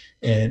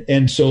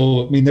 And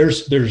so, I mean,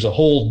 there's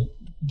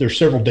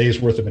several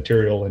days worth of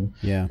material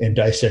and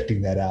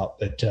dissecting that out.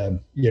 But, and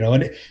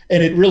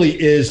it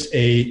really is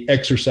a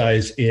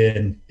exercise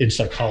in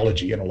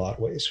psychology in a lot of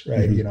ways,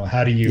 right? Mm-hmm.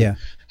 How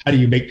do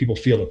you make people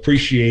feel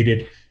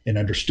appreciated and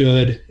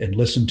understood and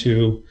listened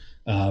to,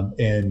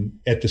 and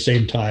at the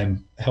same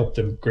time help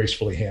them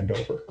gracefully hand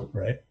over,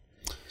 right?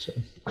 So.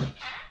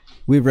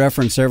 We've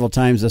referenced several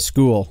times a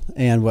school,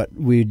 and what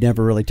we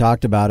never really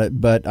talked about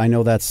it, but I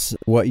know that's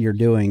what you're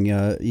doing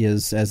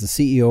is as the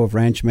CEO of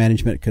Ranch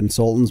Management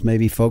Consultants.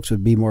 Maybe folks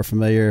would be more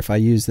familiar if I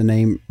use the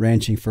name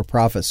Ranching for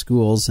Profit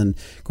Schools. And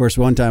of course,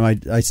 one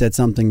time I said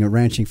something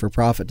Ranching for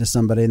Profit to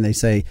somebody, and they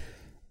say,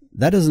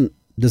 does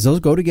those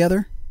go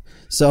together?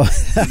 So,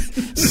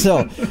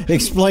 so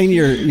explain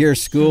your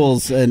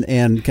schools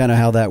and kind of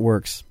how that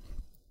works.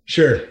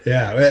 Sure.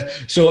 Yeah.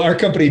 So our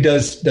company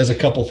does a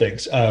couple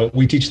things.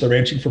 We teach the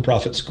Ranching for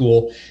Profit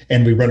School,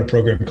 and we run a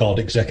program called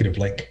Executive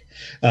Link.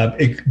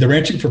 The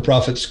Ranching for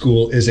Profit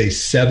School is a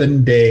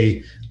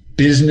 7-day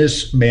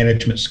business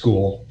management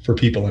school for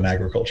people in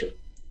agriculture.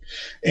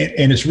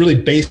 And it's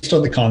really based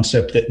on the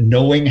concept that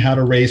knowing how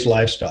to raise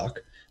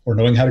livestock or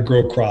knowing how to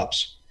grow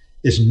crops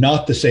is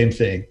not the same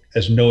thing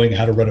as knowing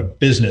how to run a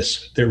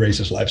business that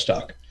raises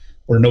livestock,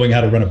 or knowing how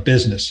to run a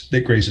business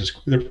that raises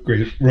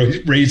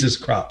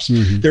crops.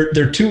 Mm-hmm.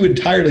 They're two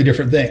entirely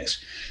different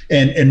things.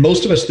 And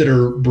most of us that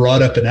are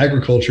brought up in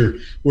agriculture,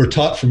 we're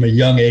taught from a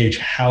young age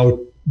how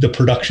the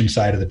production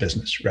side of the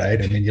business,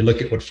 right? I mean, you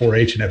look at what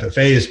 4-H and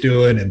FFA is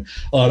doing and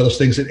a lot of those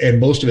things, and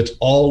most of it's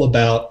all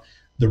about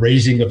the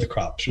raising of the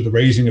crops or the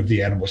raising of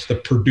the animals, the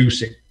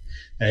producing.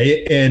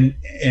 Okay? And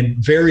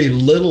very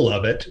little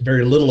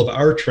of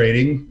our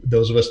training,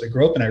 those of us that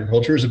grow up in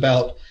agriculture, is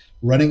about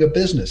running a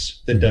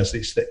business that does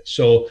these things.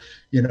 So,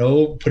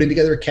 putting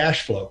together a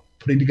cash flow,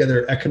 putting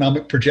together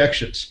economic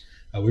projections.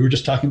 We were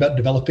just talking about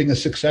developing a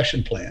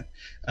succession plan,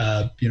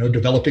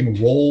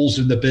 developing roles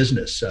in the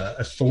business,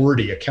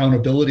 authority,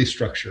 accountability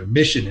structure,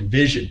 mission and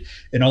vision,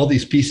 and all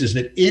these pieces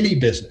that any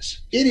business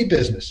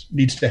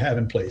needs to have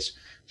in place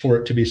for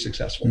it to be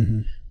successful.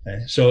 Mm-hmm.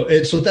 Okay? So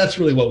that's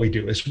really what we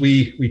do is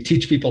we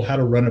teach people how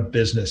to run a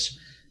business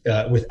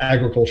with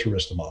agriculture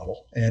as the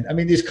model. And I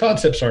mean, these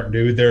concepts aren't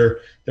new. They're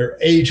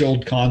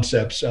age-old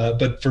concepts.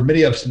 But for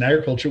many of us in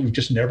agriculture, we've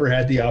just never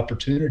had the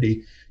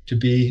opportunity to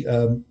be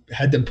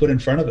had them put in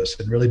front of us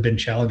and really been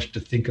challenged to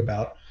think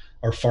about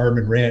our farm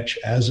and ranch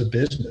as a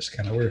business,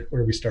 kind of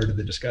where we started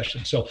the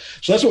discussion. So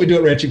that's what we do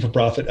at Ranching for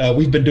Profit.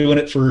 We've been doing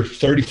it for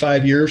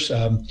 35 years.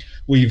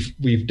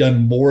 We've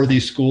done more of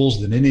these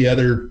schools than any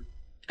other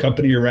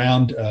company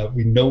around.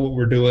 We know what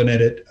we're doing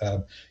at it.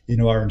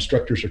 Our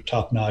instructors are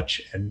top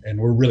notch, and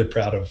we're really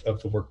proud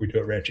of the work we do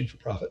at Ranching for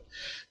Profit.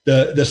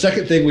 The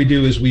second thing we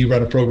do is we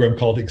run a program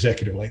called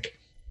Executive Link.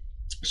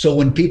 So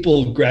when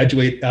people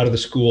graduate out of the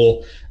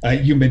school,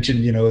 you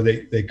mentioned,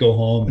 they go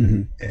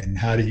home and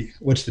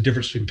what's the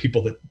difference between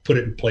people that put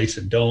it in place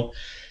and don't?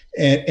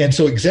 And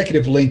so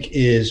Executive Link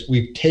is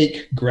we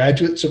take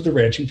graduates of the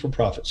Ranching for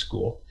Profit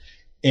School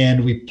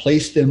and we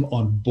place them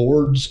on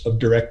boards of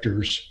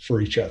directors for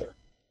each other.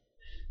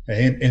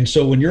 And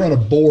so when you're on a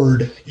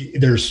board,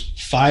 there's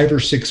 5 or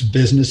 6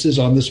 businesses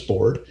on this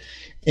board,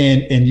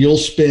 and you'll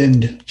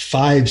spend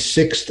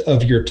 5/6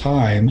 of your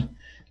time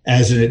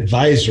as an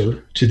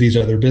advisor to these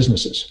other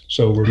businesses.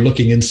 So we're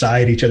looking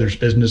inside each other's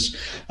business.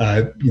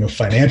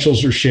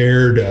 Financials are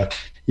shared.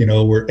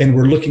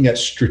 We're looking at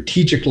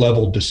strategic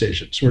level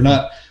decisions. We're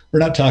not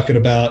talking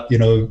about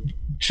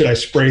should I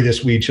spray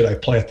this weed? Should I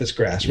plant this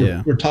grass?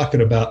 We're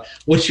talking about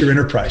what's your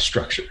enterprise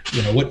structure?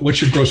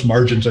 What's your gross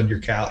margins on your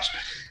cows?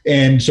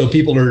 And so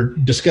people are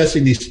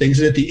discussing these things.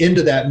 And at the end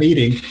of that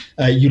meeting,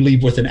 you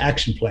leave with an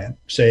action plan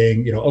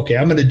saying, okay,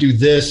 I'm going to do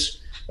this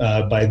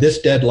by this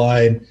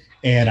deadline.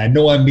 And I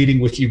know I'm meeting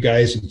with you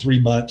guys in 3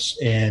 months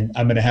and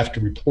I'm going to have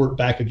to report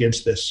back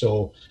against this.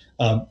 So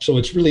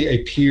it's really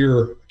a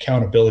peer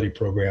accountability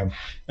program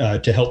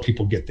to help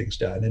people get things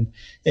done.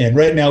 And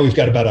right now we've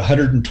got about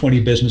 120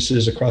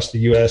 businesses across the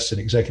U.S. in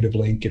Executive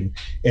Link, and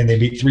they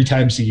meet 3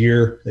 times a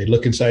year. They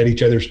look inside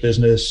each other's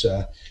business,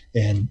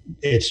 and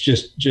it's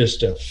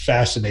just a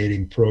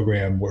fascinating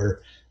program where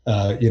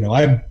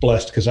I'm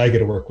blessed because I get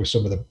to work with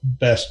some of the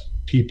best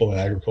people in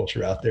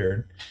agriculture out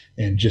there,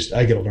 and just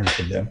I get to learn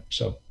from them.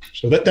 So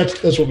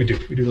that's what we do.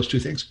 We do those 2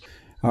 things.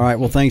 All right.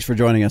 Well, thanks for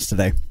joining us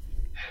today.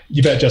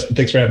 You bet, Justin.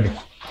 Thanks for having me.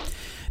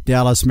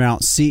 Dallas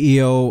Mount,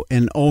 CEO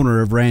and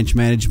owner of Ranch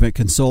Management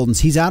Consultants.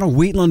 He's out of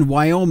Wheatland,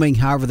 Wyoming.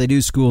 However, they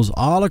do schools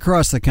all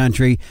across the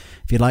country.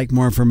 If you'd like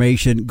more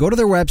information, go to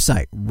their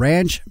website,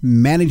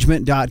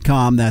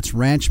 ranchmanagement.com. That's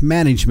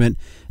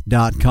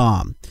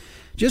ranchmanagement.com.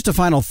 Just a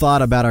final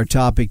thought about our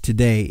topic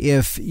today.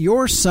 If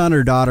your son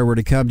or daughter were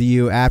to come to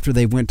you after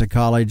they went to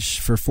college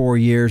for 4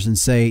 years and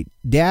say,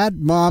 Dad,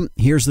 Mom,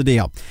 here's the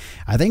deal.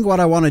 I think what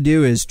I want to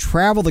do is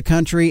travel the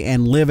country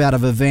and live out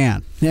of a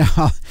van.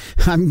 Now,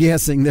 I'm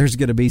guessing there's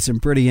going to be some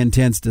pretty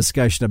intense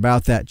discussion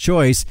about that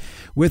choice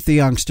with the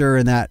youngster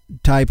and that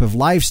type of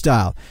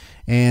lifestyle,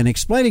 and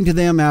explaining to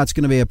them how it's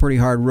going to be a pretty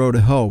hard road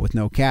to hoe with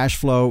no cash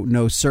flow,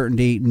 no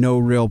certainty, no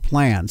real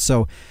plan.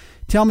 So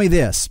tell me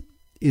this.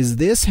 Is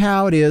this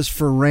how it is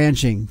for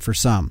ranching for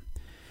some?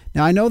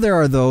 Now, I know there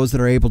are those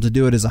that are able to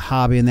do it as a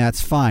hobby, and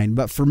that's fine.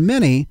 But for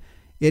many,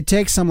 it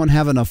takes someone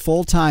having a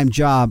full-time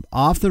job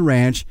off the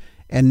ranch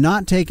and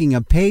not taking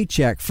a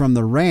paycheck from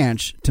the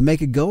ranch to make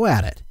a go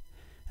at it.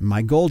 And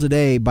my goal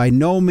today, by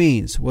no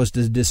means, was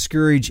to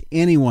discourage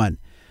anyone,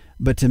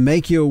 but to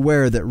make you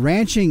aware that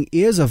ranching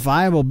is a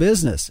viable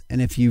business.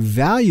 And if you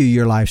value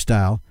your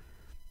lifestyle,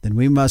 then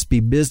we must be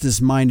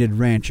business-minded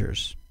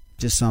ranchers.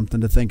 Just something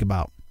to think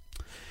about.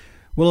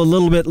 Well, a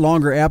little bit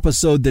longer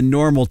episode than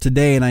normal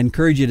today, and I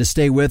encourage you to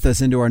stay with us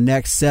into our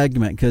next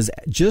segment, because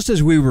just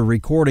as we were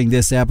recording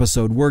this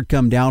episode, word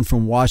come down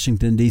from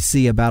Washington,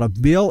 D.C. about a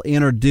bill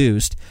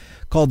introduced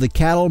called the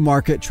Cattle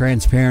Market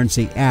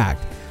Transparency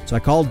Act. So I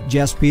called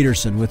Jess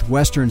Peterson with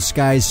Western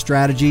Skies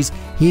Strategies.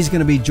 He's going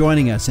to be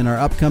joining us in our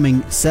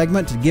upcoming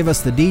segment to give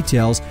us the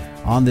details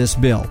on this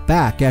bill.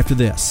 Back after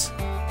this.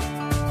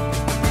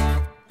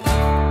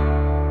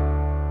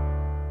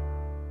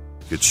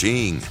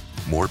 Ka-ching!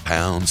 More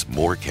pounds,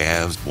 more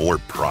calves, more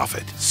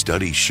profit.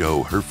 Studies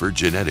show Hereford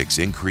Genetics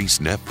increased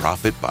net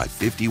profit by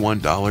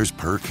 $51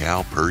 per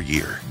cow per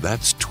year.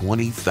 That's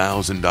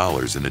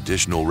 $20,000 in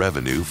additional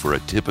revenue for a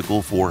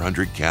typical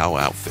 400-cow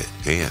outfit.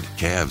 And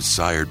calves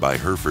sired by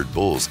Hereford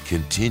bulls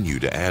continue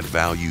to add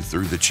value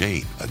through the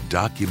chain. A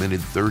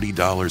documented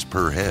 $30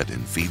 per head in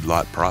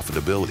feedlot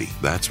profitability.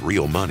 That's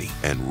real money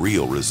and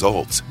real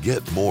results.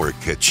 Get more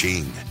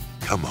ka-ching.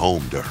 Come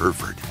home to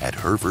Hereford at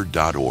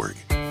Hereford.org.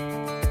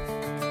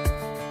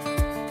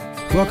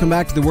 Welcome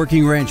back to the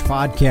Working Ranch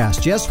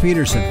Podcast. Jess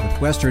Peterson with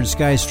Western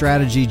Skies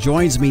Strategy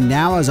joins me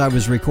now. As I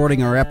was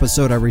recording our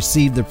episode, I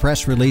received the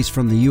press release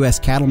from the U.S.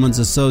 Cattlemen's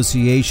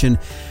Association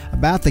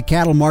about the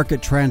Cattle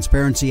Market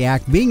Transparency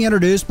Act being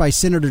introduced by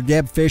Senator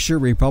Deb Fischer,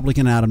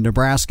 Republican out of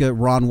Nebraska,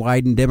 Ron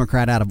Wyden,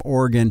 Democrat out of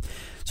Oregon.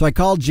 So I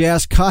called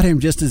Jess, caught him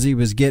just as he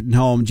was getting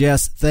home.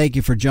 Jess, thank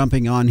you for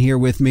jumping on here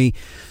with me.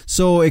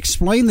 So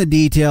explain the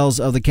details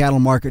of the Cattle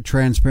Market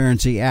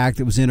Transparency Act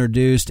that was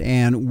introduced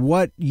and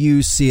what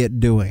you see it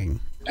doing.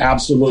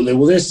 Absolutely.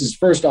 Well, this is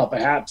first off a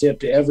hat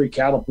tip to every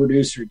cattle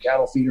producer and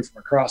cattle feeder from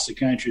across the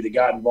country that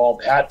got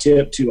involved. Hat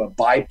tip to a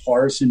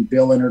bipartisan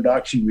bill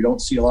introduction. We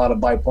don't see a lot of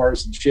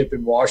bipartisanship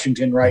in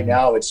Washington right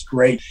now. It's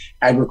great.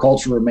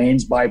 Agriculture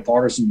remains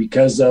bipartisan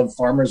because of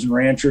farmers and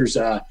ranchers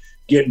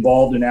get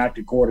involved and act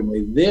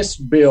accordingly. This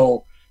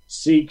bill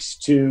seeks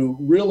to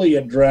really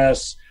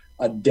address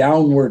a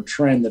downward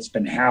trend that's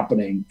been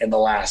happening in the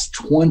last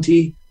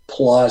 20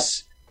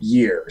 plus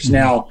years.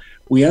 Now,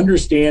 we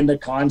understand the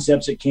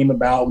concepts that came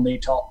about when they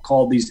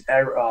called these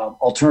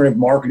alternative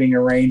marketing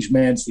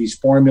arrangements, these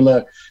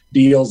formula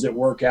deals that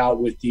work out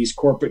with these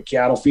corporate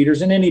cattle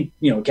feeders, and any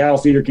cattle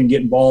feeder can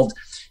get involved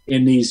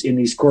in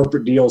these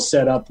corporate deals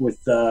set up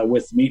with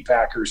meat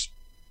packers.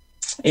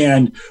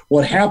 And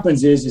what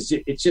happens is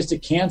it's just a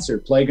cancer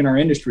plaguing our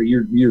industry.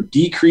 You're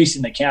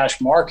decreasing the cash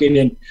market,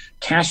 and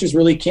cash is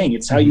really king.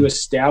 It's how you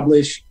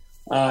establish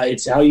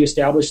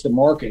the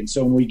market. And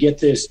so when we get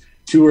this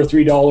 $2 or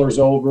 $3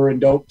 over and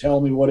don't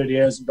tell me what it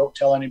is and don't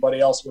tell anybody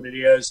else what it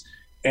is,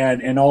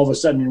 and all of a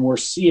sudden we're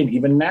seeing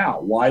even now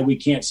why we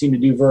can't seem to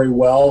do very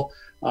well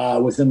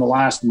within the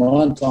last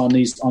month on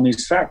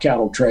these fat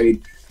cattle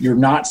trade. You're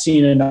not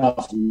seeing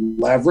enough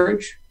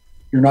leverage,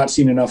 you're not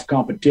seeing enough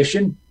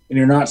competition, and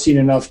you're not seeing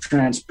enough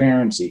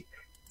transparency,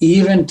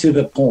 even to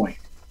the point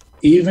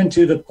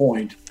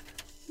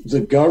the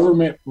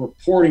government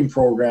reporting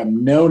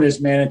program known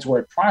as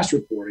mandatory price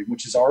reporting,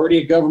 which is already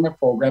a government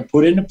program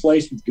put into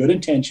place with good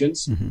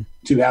intentions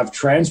to have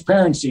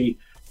transparency,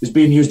 is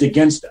being used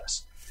against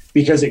us,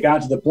 because it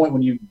got to the point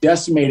when you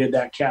decimated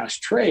that cash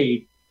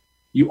trade,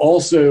 you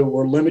also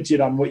were limited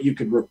on what you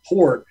could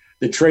report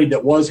the trade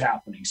that was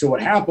happening. So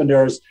what happened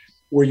is,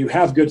 where you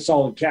have good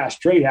solid cash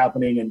trade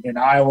happening in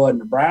Iowa and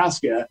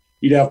Nebraska,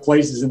 you'd have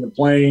places in the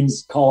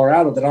Plains,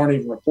 Colorado that aren't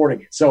even reporting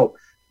it. So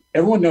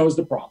everyone knows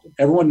the problem.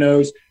 Everyone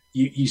knows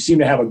you seem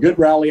to have a good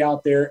rally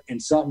out there,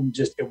 and something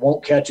just it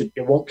won't catch a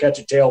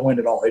tailwind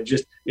at all.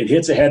 It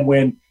hits a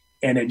headwind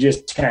and it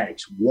just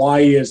tanks.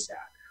 Why is that?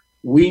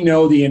 We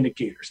know the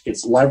indicators.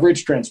 It's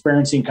leverage,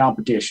 transparency, and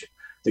competition.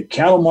 The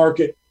Cattle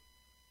Market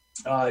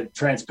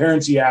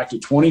Transparency Act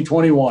of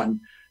 2021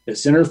 that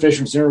Senator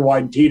Fischer and Senator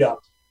Wyden teed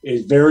up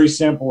is very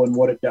simple in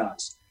what it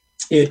does.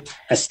 It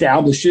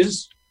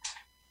establishes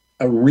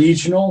a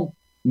regional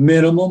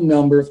minimum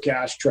number of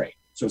cash trade.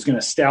 So it's going to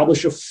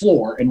establish a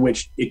floor in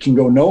which it can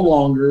go no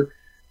longer,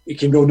 it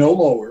can go no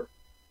lower.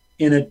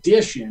 In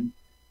addition,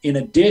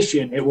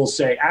 it will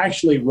say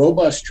actually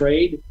robust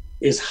trade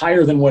is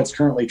higher than what's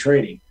currently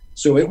trading.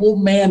 So it will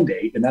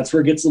mandate, and that's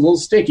where it gets a little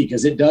sticky,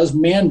 because it does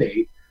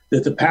mandate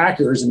that the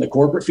packers and the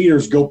corporate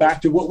feeders go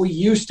back to what we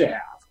used to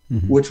have,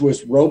 which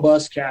was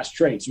robust cash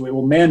trade. So it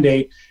will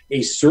mandate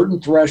a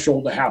certain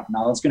threshold to happen.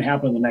 Now, that's going to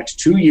happen in the next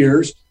 2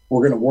 years.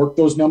 We're going to work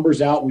those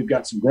numbers out. We've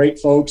got some great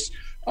folks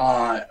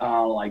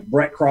like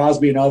Brett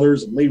Crosby and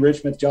others, and Lee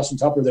Richmond, Justin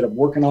Tupper, that are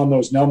working on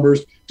those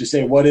numbers to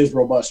say what is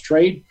robust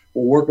trade.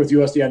 We'll work with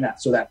USDA on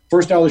that. So that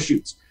first dollar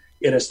shoots.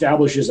 It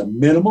establishes a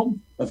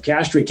minimum of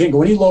cash trade. Can't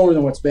go any lower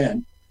than what's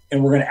been.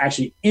 And we're going to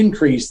actually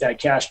increase that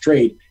cash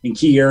trade in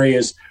key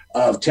areas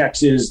of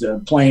Texas, the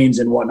Plains,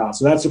 and whatnot.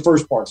 So that's the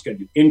first part. It's going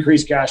to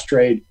increase cash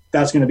trade.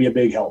 That's going to be a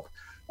big help.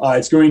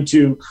 It's going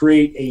to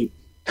create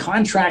a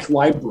contract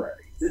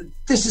library.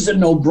 This is a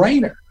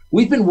no-brainer.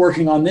 We've been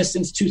working on this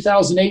since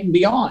 2008 and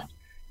beyond,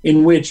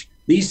 in which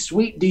these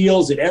sweet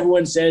deals that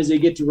everyone says they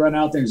get to run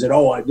out there and said,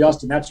 oh,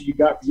 Justin, that's what you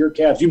got for your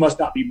calves. You must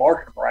not be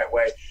marketing the right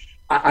way.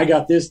 I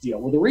got this deal.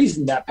 Well, the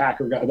reason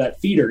that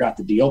feeder got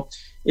the deal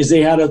is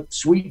they had a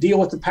sweet deal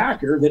with the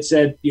packer that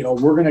said,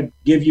 we're going to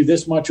give you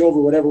this much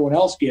over what everyone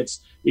else gets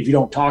if you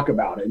don't talk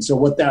about it. And so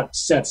what that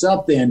sets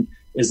up then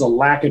is a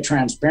lack of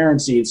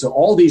transparency. And so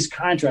all these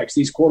contracts,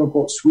 these quote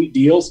unquote sweet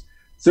deals,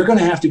 they're going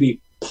to have to be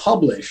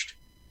published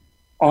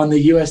on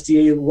the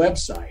USDA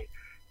website.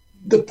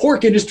 The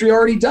pork industry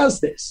already does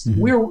this.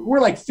 Mm-hmm.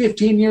 We're like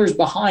 15 years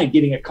behind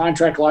getting a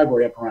contract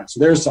library up and running. So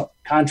there's some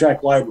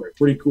contract library,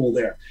 pretty cool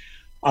there.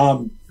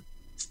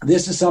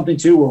 This is something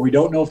too where we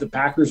don't know if the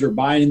packers are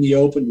buying in the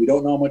open. We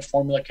don't know how much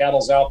formula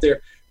cattle's out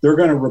there. They're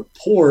going to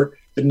report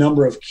the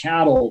number of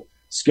cattle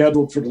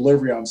scheduled for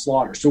delivery on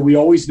slaughter. So we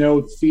always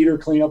know the feeder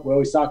cleanup. We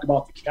always talk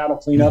about the cattle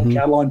cleanup, mm-hmm.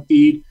 cattle on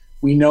feed.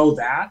 We know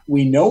that.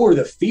 We know where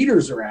the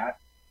feeders are at.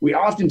 We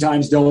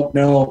oftentimes don't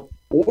know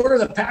where are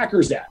the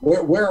packers at.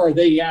 Where are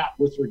they at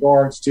with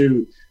regards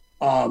to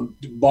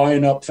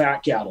buying up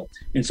fat cattle?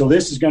 And so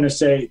this is going to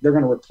say they're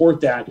going to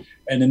report that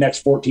in the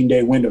next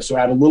 14-day window. So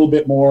add a little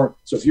bit more.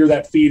 So if you're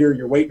that feeder,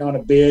 you're waiting on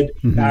a bid,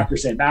 mm-hmm.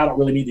 packers saying, I don't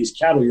really need these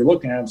cattle. You're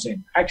looking at them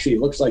saying, actually,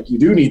 it looks like you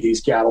do need these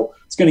cattle.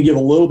 It's going to give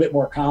a little bit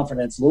more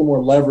confidence, a little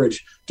more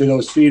leverage to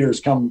those feeders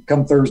come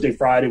Thursday,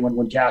 Friday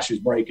when cash is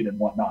breaking and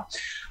whatnot.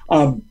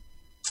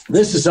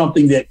 This is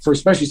something that for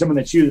especially someone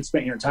that's you that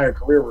spent your entire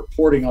career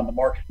reporting on the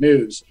market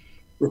news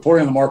and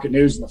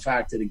the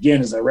fact that,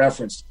 again, as I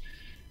referenced,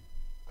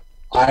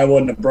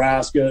 Iowa,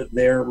 Nebraska,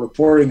 they're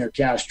reporting their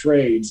cash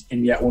trades,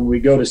 and yet when we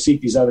go to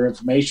seek these other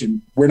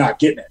information, we're not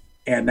getting it.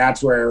 And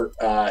that's where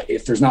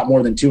if there's not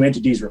more than two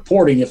entities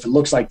reporting, if it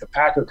looks like the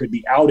packer could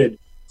be outed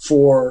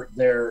for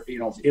their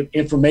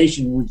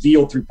information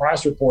revealed through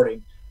price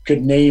reporting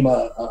could name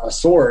a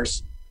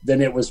source, then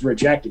it was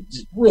rejected.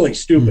 Just really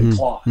stupid mm-hmm.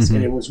 clause, mm-hmm.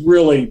 and it was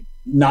really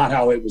not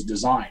how it was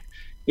designed.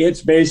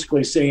 It's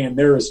basically saying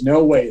there is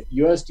no way if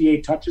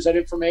USDA touches that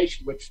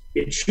information, which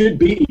it should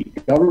be,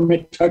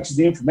 government touches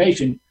the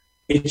information,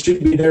 it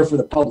should be there for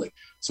the public.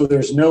 So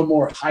there's no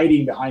more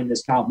hiding behind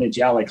this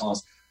confidentiality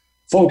clause.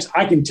 Folks,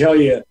 I can tell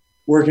you,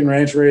 working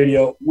Ranch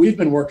Radio, we've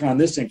been working on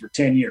this thing for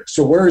 10 years.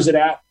 So where is it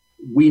at?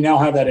 We now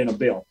have that in a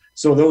bill.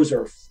 So those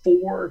are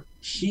 4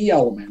 key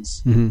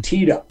elements mm-hmm.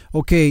 teed up.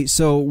 Okay,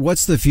 so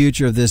what's the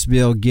future of this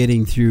bill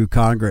getting through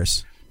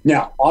Congress?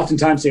 Now,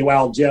 oftentimes say,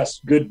 well, Jess,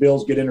 good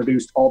bills get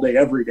introduced all day,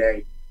 every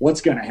day. What's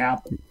going to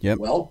happen? Yep.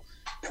 Well,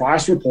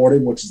 price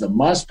reporting, which is a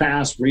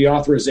must-pass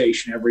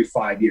reauthorization every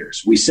 5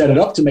 years. We set it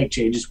up to make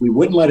changes. We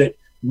wouldn't let it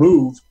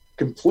move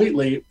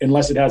completely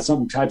unless it had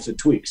some types of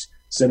tweaks.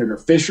 Senator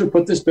Fisher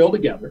put this bill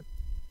together.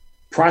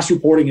 Price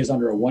reporting is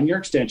under a 1-year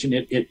extension.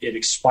 It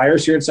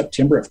expires here in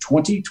September of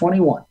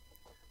 2021.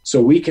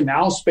 So we can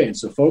now spend,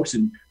 so folks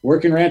in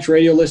Working Ranch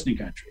Radio listening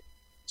country,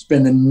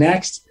 spend the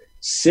next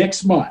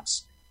 6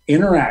 months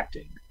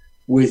interacting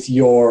with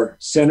your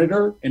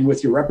senator and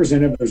with your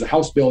representative. There's a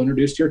House bill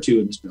introduced here too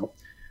in this bill,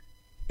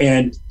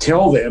 and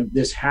tell them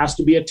this has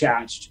to be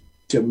attached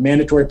to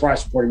mandatory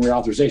price reporting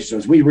reauthorization. So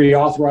as we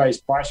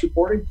reauthorize price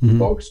reporting, mm-hmm.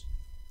 folks,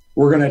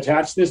 we're going to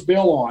attach this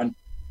bill on.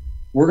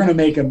 We're going to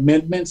make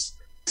amendments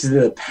to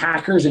the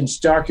Packers and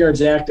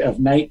Stockyards Act of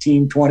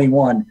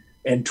 1921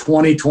 and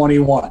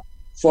 2021.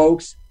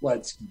 Folks,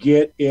 let's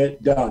get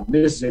it done.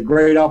 This is a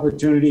great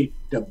opportunity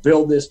to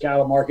build this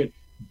cattle market,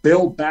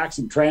 build back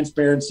some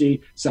transparency,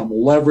 some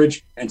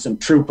leverage, and some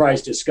true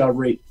price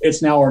discovery.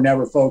 It's now or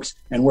never, folks,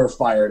 and we're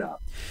fired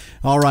up.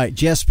 All right,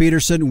 Jess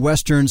Peterson,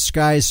 Western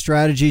Skies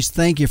Strategies.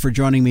 Thank you for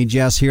joining me,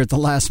 Jess, here at the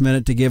last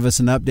minute to give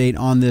us an update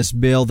on this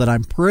bill that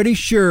I'm pretty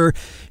sure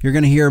you're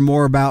going to hear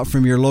more about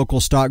from your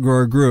local stock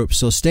grower group.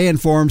 So stay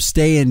informed,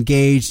 stay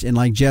engaged, and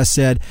like Jess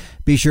said,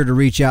 be sure to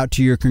reach out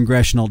to your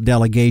congressional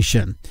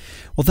delegation.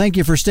 Well, thank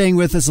you for staying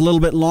with us a little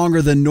bit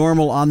longer than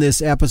normal on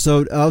this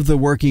episode of the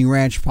Working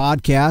Ranch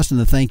Podcast. And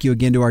a thank you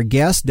again to our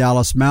guest,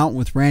 Dallas Mount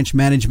with Ranch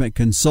Management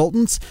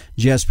Consultants,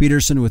 Jess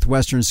Peterson with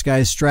Western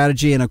Skies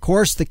Strategy, and of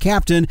course, the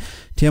captain,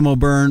 Tim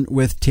O'Byrne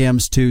with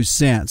Tim's 2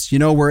 Cents. You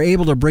know, we're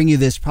able to bring you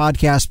this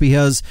podcast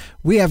because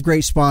we have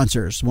great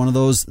sponsors. One of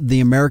those,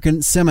 the American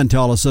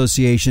Simmental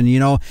Association. You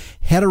know,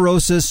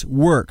 heterosis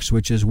works,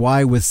 which is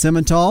why with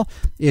Simmental,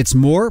 it's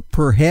more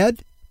per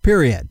head,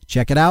 period.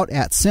 Check it out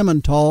at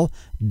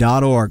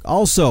Simmental.org.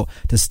 Also,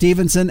 to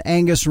Stevenson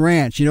Angus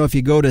Ranch. You know, if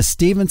you go to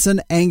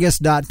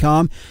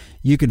StevensonAngus.com,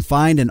 you can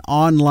find an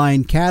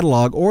online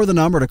catalog or the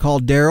number to call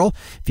Daryl.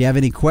 If you have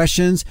any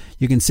questions,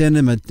 you can send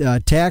him a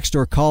text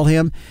or call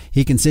him.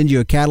 He can send you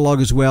a catalog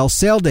as well.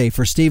 Sale day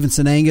for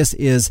Stevenson Angus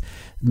is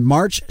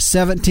March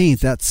 17th.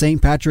 That's St.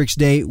 Patrick's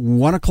Day,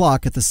 1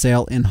 o'clock at the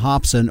sale in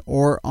Hobson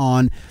or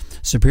on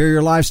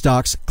Superior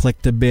Livestock's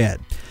Click to Bid.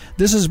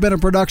 This has been a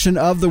production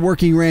of the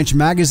Working Ranch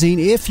Magazine.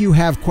 If you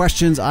have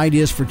questions,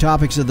 ideas for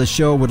topics of the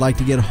show, would like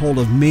to get a hold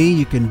of me,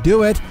 you can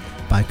do it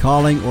by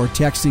calling or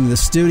texting the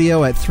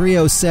studio at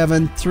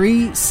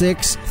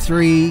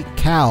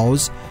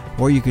 307-363-COWS,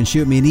 or you can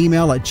shoot me an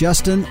email at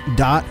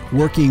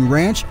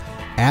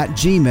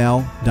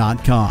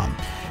justin.workingranch@gmail.com.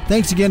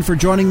 Thanks again for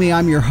joining me.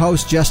 I'm your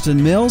host,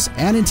 Justin Mills.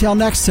 And until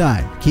next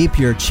time, keep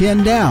your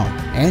chin down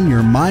and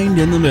your mind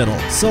in the middle.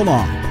 So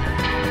long.